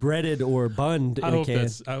breaded or bunned in a can.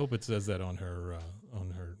 I hope it says that on her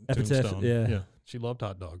Epitaph, tombstone. yeah. She loved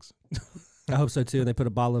hot dogs. I hope so too. And they put a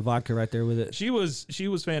bottle of vodka right there with it. She was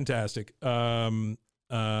fantastic. Well,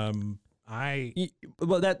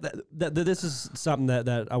 this is something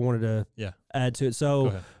that I wanted to add to it.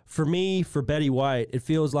 So for me, for Betty White, it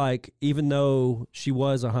feels like even though she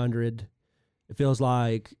was 100, it feels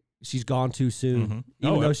like she's gone too soon. Mm-hmm.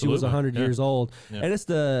 Even though she was 100 years old, Yeah. and it's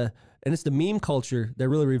the meme culture that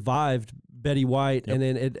really revived Betty White, and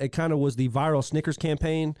then it kind of was the viral Snickers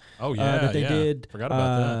campaign. That they did. Forgot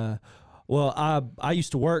about that. Well, I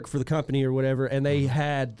used to work for the company or whatever, and they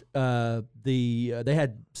had they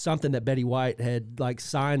had something that Betty White had like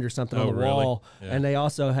signed or something on the wall, and they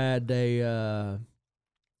also had a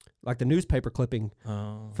like the newspaper clipping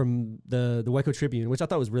from the Waco Tribune, which I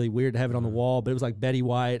thought was really weird to have it on the wall, but it was like Betty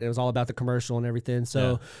White, and it was all about the commercial and everything.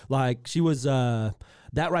 So like she was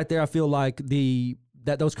that right there. I feel like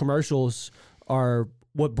those commercials are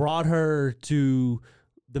what brought her to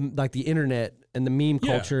the internet and the meme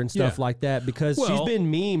culture and stuff like that, because she's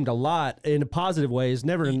been memed a lot in positive ways,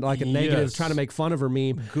 never in like a negative trying to make fun of her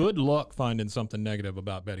meme. Good luck finding something negative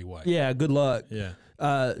about Betty White. Yeah, good luck. Yeah.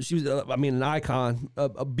 She was, an icon,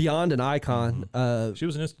 beyond an icon. She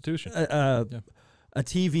was an institution. A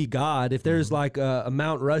TV god. If there's like a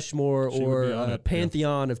Mount Rushmore or a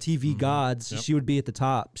pantheon of TV gods, she would be at the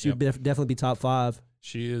top. She would definitely be top 5.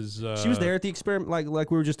 She is. She was there at the experiment, like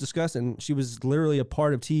we were just discussing. She was literally a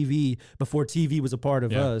part of TV before TV was a part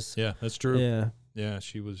of us. Yeah, that's true. Yeah, yeah.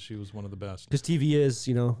 She was one of the best. Because TV is,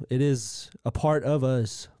 it is a part of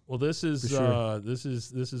us. Well, this is this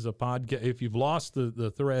is a podcast. If you've lost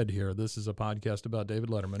the thread here, this is a podcast about David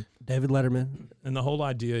Letterman. David Letterman, and the whole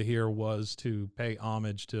idea here was to pay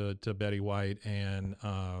homage to Betty White and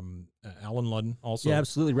Alan Ludden also. Yeah,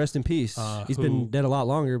 absolutely. Rest in peace. He's been dead a lot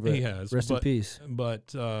longer, but he has. Rest in peace.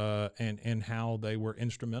 But and how they were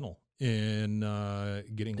instrumental in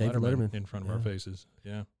getting David Letterman in front of our faces.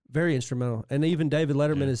 Yeah, very instrumental. And even David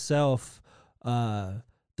Letterman himself.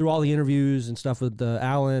 Through all the interviews and stuff with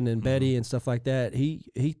Alan and Betty and stuff like that, he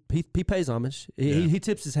pays homage. He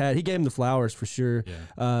tips his hat. He gave him the flowers for sure.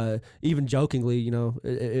 Yeah. Even jokingly,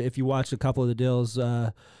 if you watch a couple of the deals,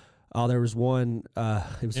 there was one.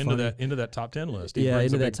 It was into funny. that top 10 list. He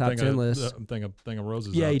into that top 10 list. Thing of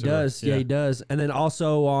roses. Yeah, out he to does. her. Yeah, he does. And then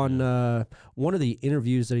also on one of the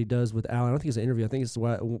interviews that he does with Alan, I don't think it's an interview. I think it's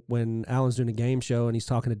when Alan's doing a game show and he's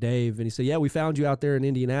talking to Dave, and he said, "Yeah, we found you out there in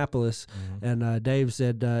Indianapolis." And Dave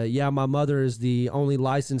said, "Yeah, my mother is the only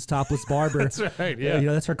licensed topless barber." That's right. Yeah,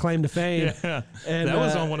 that's her claim to fame. Yeah, and that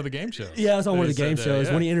was on one of the game shows. Yeah, it was on one of the game said shows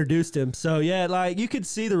that, when he introduced him. So yeah, like you could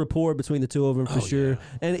see the rapport between the two of them for sure.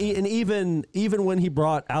 Yeah. And and even when he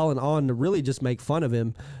brought Alan on to really just make fun of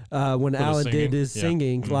him, when Alan did his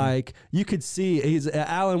singing, like you could see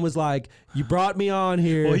Alan was like, "You brought me on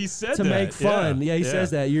here Well, he said to that. make fun." Yeah, he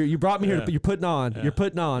says that. You brought me here. You're putting on. Yeah. You're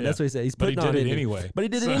putting on. Yeah. That's what he said. He's But he putting on did it into anyway. But he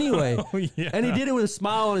did So, it anyway, yeah. and he did it with a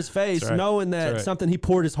smile on his face, That's right. knowing that That's right. something he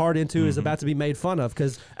poured his heart into is about to be made fun of.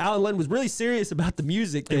 Because Alan Ludden was really serious about the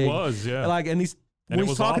music thing. He was, yeah. Like, and he's. And When it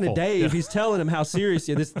he's was talking awful. to Dave, Yeah. he's telling him how serious.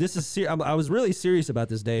 This is. I was really serious about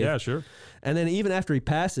this, Dave. Yeah, sure. And then even after he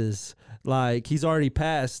passes, like he's already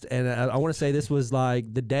passed, and I want to say this was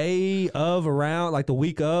like the day of, around like the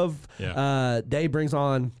week of. Yeah. Dave brings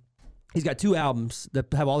on. He's got 2 albums that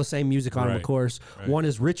have all the same music on them, of Right, course. right. One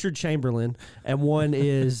is Richard Chamberlain, and one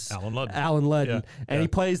is Alan Ludden. And Yeah, he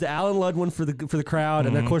plays the Alan Ludden one for the crowd,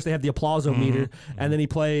 and then of course they have the applausometer, and then he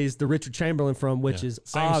plays the Richard Chamberlain from, which is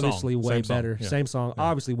Same obviously song. way Same song. better. Yeah. Same song,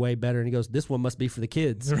 obviously way better. And he goes, "This one must be for the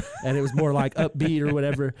kids," and it was more like upbeat or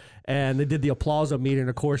whatever. And they did the applausometer, and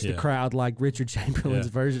of course the Yeah. crowd liked Richard Chamberlain's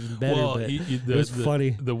version better. Well, but it the, was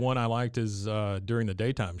funny. The one I liked is during the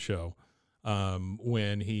daytime show.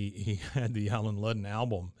 When he had the Alan Ludden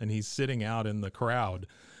album and he's sitting out in the crowd,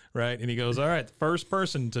 right? And he goes, "All right, the first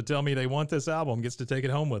person to tell me they want this album gets to take it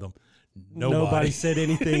home with them." Nobody said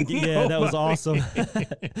anything. Yeah, that was awesome.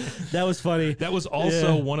 That was funny. That was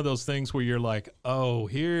also one of those things where you're like, oh,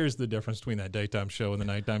 here's the difference between that daytime show and the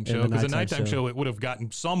nighttime show. Because the nighttime show, it would have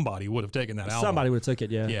gotten, somebody would have taken that album. Somebody would have took it,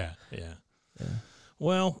 yeah. Yeah.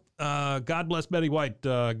 Well, God bless Betty White.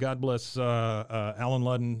 God bless Alan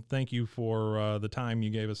Ludden. Thank you for the time you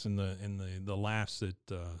gave us in the laughs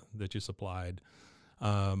that you supplied.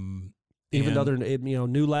 Even though they're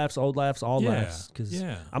new laughs, old laughs, all laughs. Because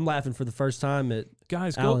I'm laughing for the first time at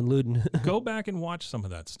Alan Ludden. Go back and watch some of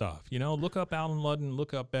that stuff. Look up Alan Ludden,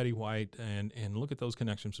 look up Betty White, and look at those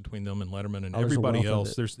connections between them and Letterman and everybody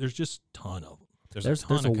else. There's just a ton of them. There's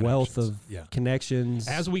a wealth of connections.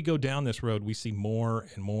 As we go down this road, we see more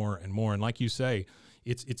and more and more. And like you say,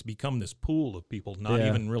 it's become this pool of people, not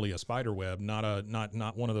even really a spider web, not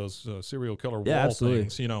one of those serial killer wall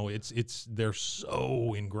things. They're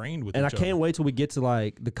so ingrained with and each I can't other. wait till we get to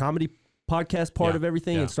like the comedy podcast part of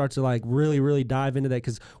everything and start to like really dive into that,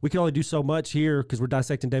 because we can only do so much here because we're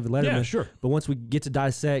dissecting David Letterman. Yeah, sure. But once we get to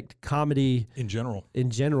dissect comedy in general,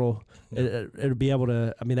 it'll be able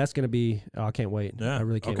to. I mean, that's going to be. Oh, I can't wait. Yeah. I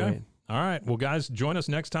really can't wait. All right. Well, guys, join us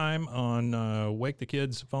next time on Wake the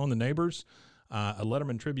Kids, Phone the Neighbors, a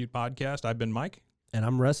Letterman tribute podcast. I've been Mike. And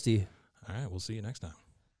I'm Rusty. All right. We'll see you next time.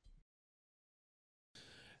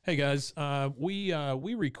 Hey, guys. We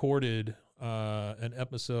recorded an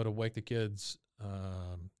episode of Wake the Kids,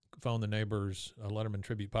 Phone the Neighbors, a Letterman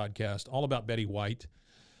tribute podcast, all about Betty White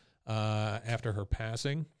after her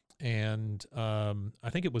passing. And I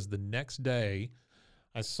think it was the next day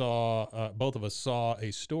I saw, both of us saw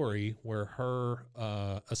a story where her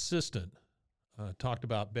assistant talked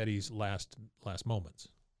about Betty's last moments.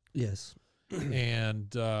 Yes.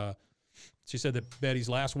 And she said that Betty's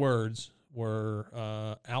last words were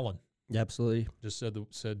Alan. Absolutely. Just said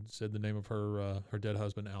the name of her dead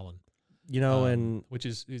husband, Alan. And which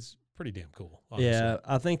is pretty damn cool. Honestly. Yeah,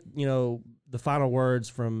 I think the final words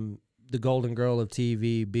from the golden girl of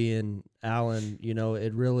TV being Alan.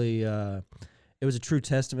 It really it was a true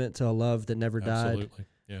testament to a love that never died. Absolutely.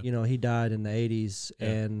 Yeah. He died in the 80s,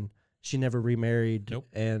 and she never remarried. Nope.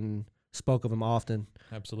 And spoke of him often.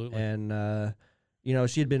 Absolutely. And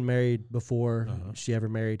she had been married before she ever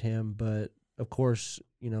married him, but of course,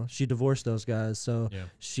 she divorced those guys. So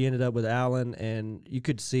she ended up with Alan, and you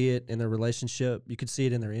could see it in their relationship. You could see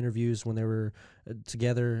it in their interviews when they were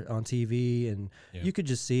together on TV, and you could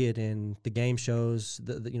just see it in the game shows.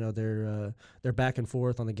 Their back and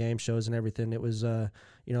forth on the game shows and everything. It was, it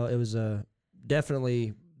was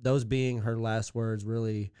definitely those being her last words.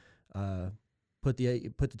 Really put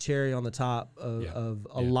the cherry on the top of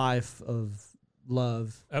a life of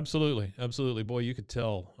love. Absolutely. Boy, you could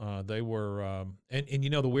tell they were and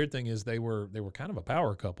the weird thing is they were kind of a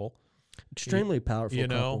power couple. Extremely powerful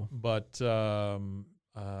couple. But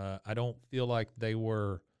I don't feel like they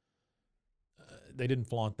were they didn't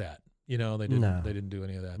flaunt that. They didn't do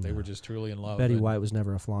any of that. They were just truly in love. Betty White was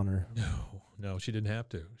never a flaunter. No, she didn't have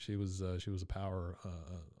to. She was a power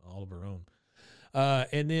all of her own.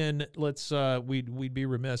 And then we'd be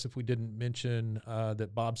remiss if we didn't mention that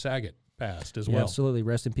Bob Saget passed as well. Absolutely.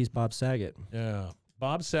 Rest in peace, Bob Saget. Yeah.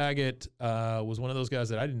 Bob Saget was one of those guys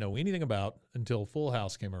that I didn't know anything about until Full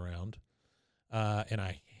House came around. And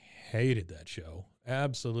I hated that show.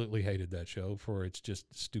 Absolutely hated that show for its just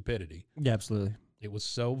stupidity. Yeah, absolutely. It was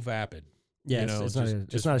so vapid. Yeah,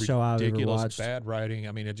 it's not a show I've ever ridiculous, watched. Bad writing.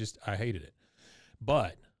 I mean, I hated it.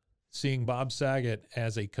 But seeing Bob Saget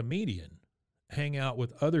as a comedian hang out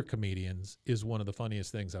with other comedians is one of the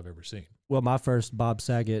funniest things I've ever seen. Well, my first Bob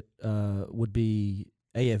Saget would be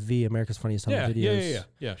AFV, America's Funniest Home Videos.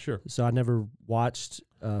 Yeah, sure. So I never watched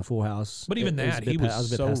Full House. But even that, he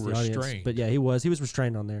was so restrained. But yeah, he was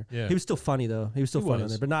restrained on there. Yeah. He was still funny though. He was still funny on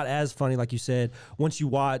there, but not as funny like you said. Once you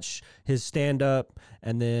watch his stand up,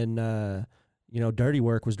 and then Dirty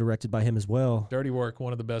Work was directed by him as well. Dirty Work,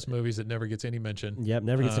 one of the best movies that never gets any mention. Yep,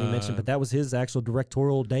 never gets any mention. But that was his actual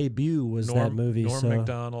directorial debut. Was that movie? Norm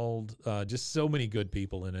Macdonald, just so many good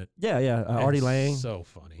people in it. Yeah. Artie Lang, so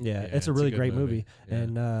funny. Yeah, it's a really great movie. Yeah.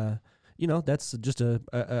 And that's just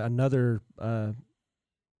another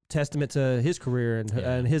testament to his career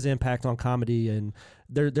and his impact on comedy. And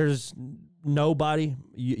there's nobody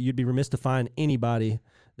you'd be remiss to find anybody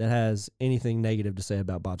that has anything negative to say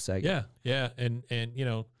about Bob Saget. Yeah, and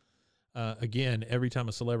again, every time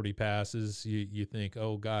a celebrity passes, you think,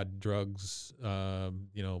 oh God, drugs,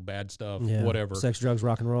 bad stuff, whatever, sex, drugs,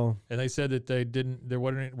 rock and roll. And they said that there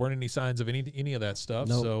weren't any signs of any of that stuff.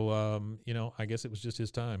 Nope. So I guess it was just his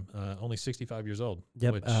time. Only 65 years old,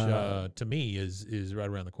 yep. Which to me is right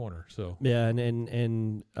around the corner. So yeah,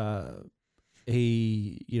 and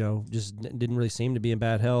he, just didn't really seem to be in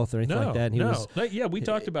bad health or anything like that. And we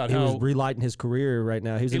talked about he how was relighting his career right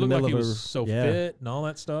now. He was in the looked middle like of he was so fit and all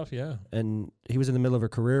that stuff. Yeah, and he was in the middle of a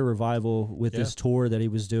career revival with this tour that he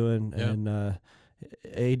was doing, and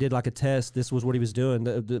he did like a test. This was what he was doing.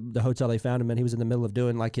 The hotel they found him in, he was in the middle of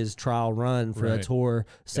doing like his trial run for a tour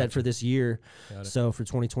set for this year. So for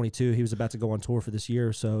 2022, he was about to go on tour for this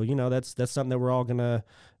year. So that's something that we're all gonna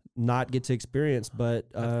not get to experience. But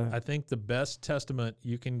I think the best testament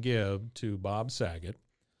you can give to Bob Saget,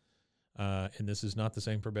 and this is not the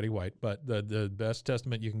same for Betty White, but the best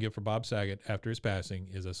testament you can give for Bob Saget after his passing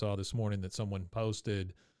is I saw this morning that someone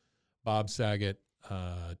posted Bob Saget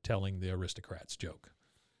telling the Aristocrats joke.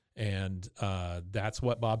 And that's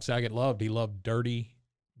what Bob Saget loved. He loved dirty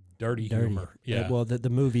humor. Yeah. Well, the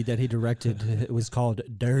movie that he directed was called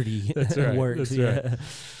Dirty. That's right. Works. That's right.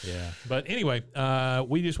 Yeah. But anyway,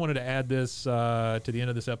 we just wanted to add this to the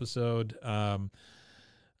end of this episode. God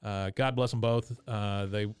bless them both.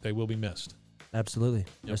 They will be missed. Absolutely.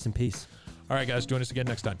 Yep. Rest in peace. All right, guys. Join us again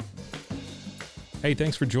next time. Hey,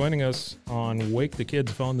 thanks for joining us on Wake the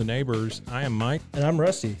Kids, Phone the Neighbors. I am Mike. And I'm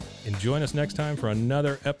Rusty. And join us next time for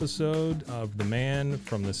another episode of The Man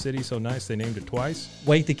from the City So Nice They Named It Twice.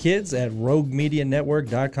 Wake the Kids at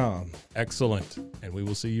RogueMediaNetwork.com. Excellent. And we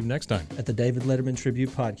will see you next time. At the David Letterman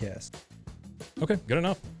Tribute Podcast. Okay, good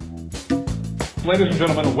enough. Ladies and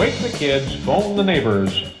gentlemen, Wake the Kids, Phone the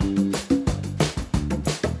Neighbors.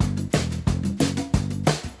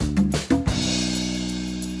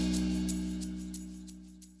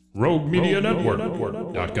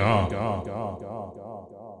 RogueMediaNetwork.com.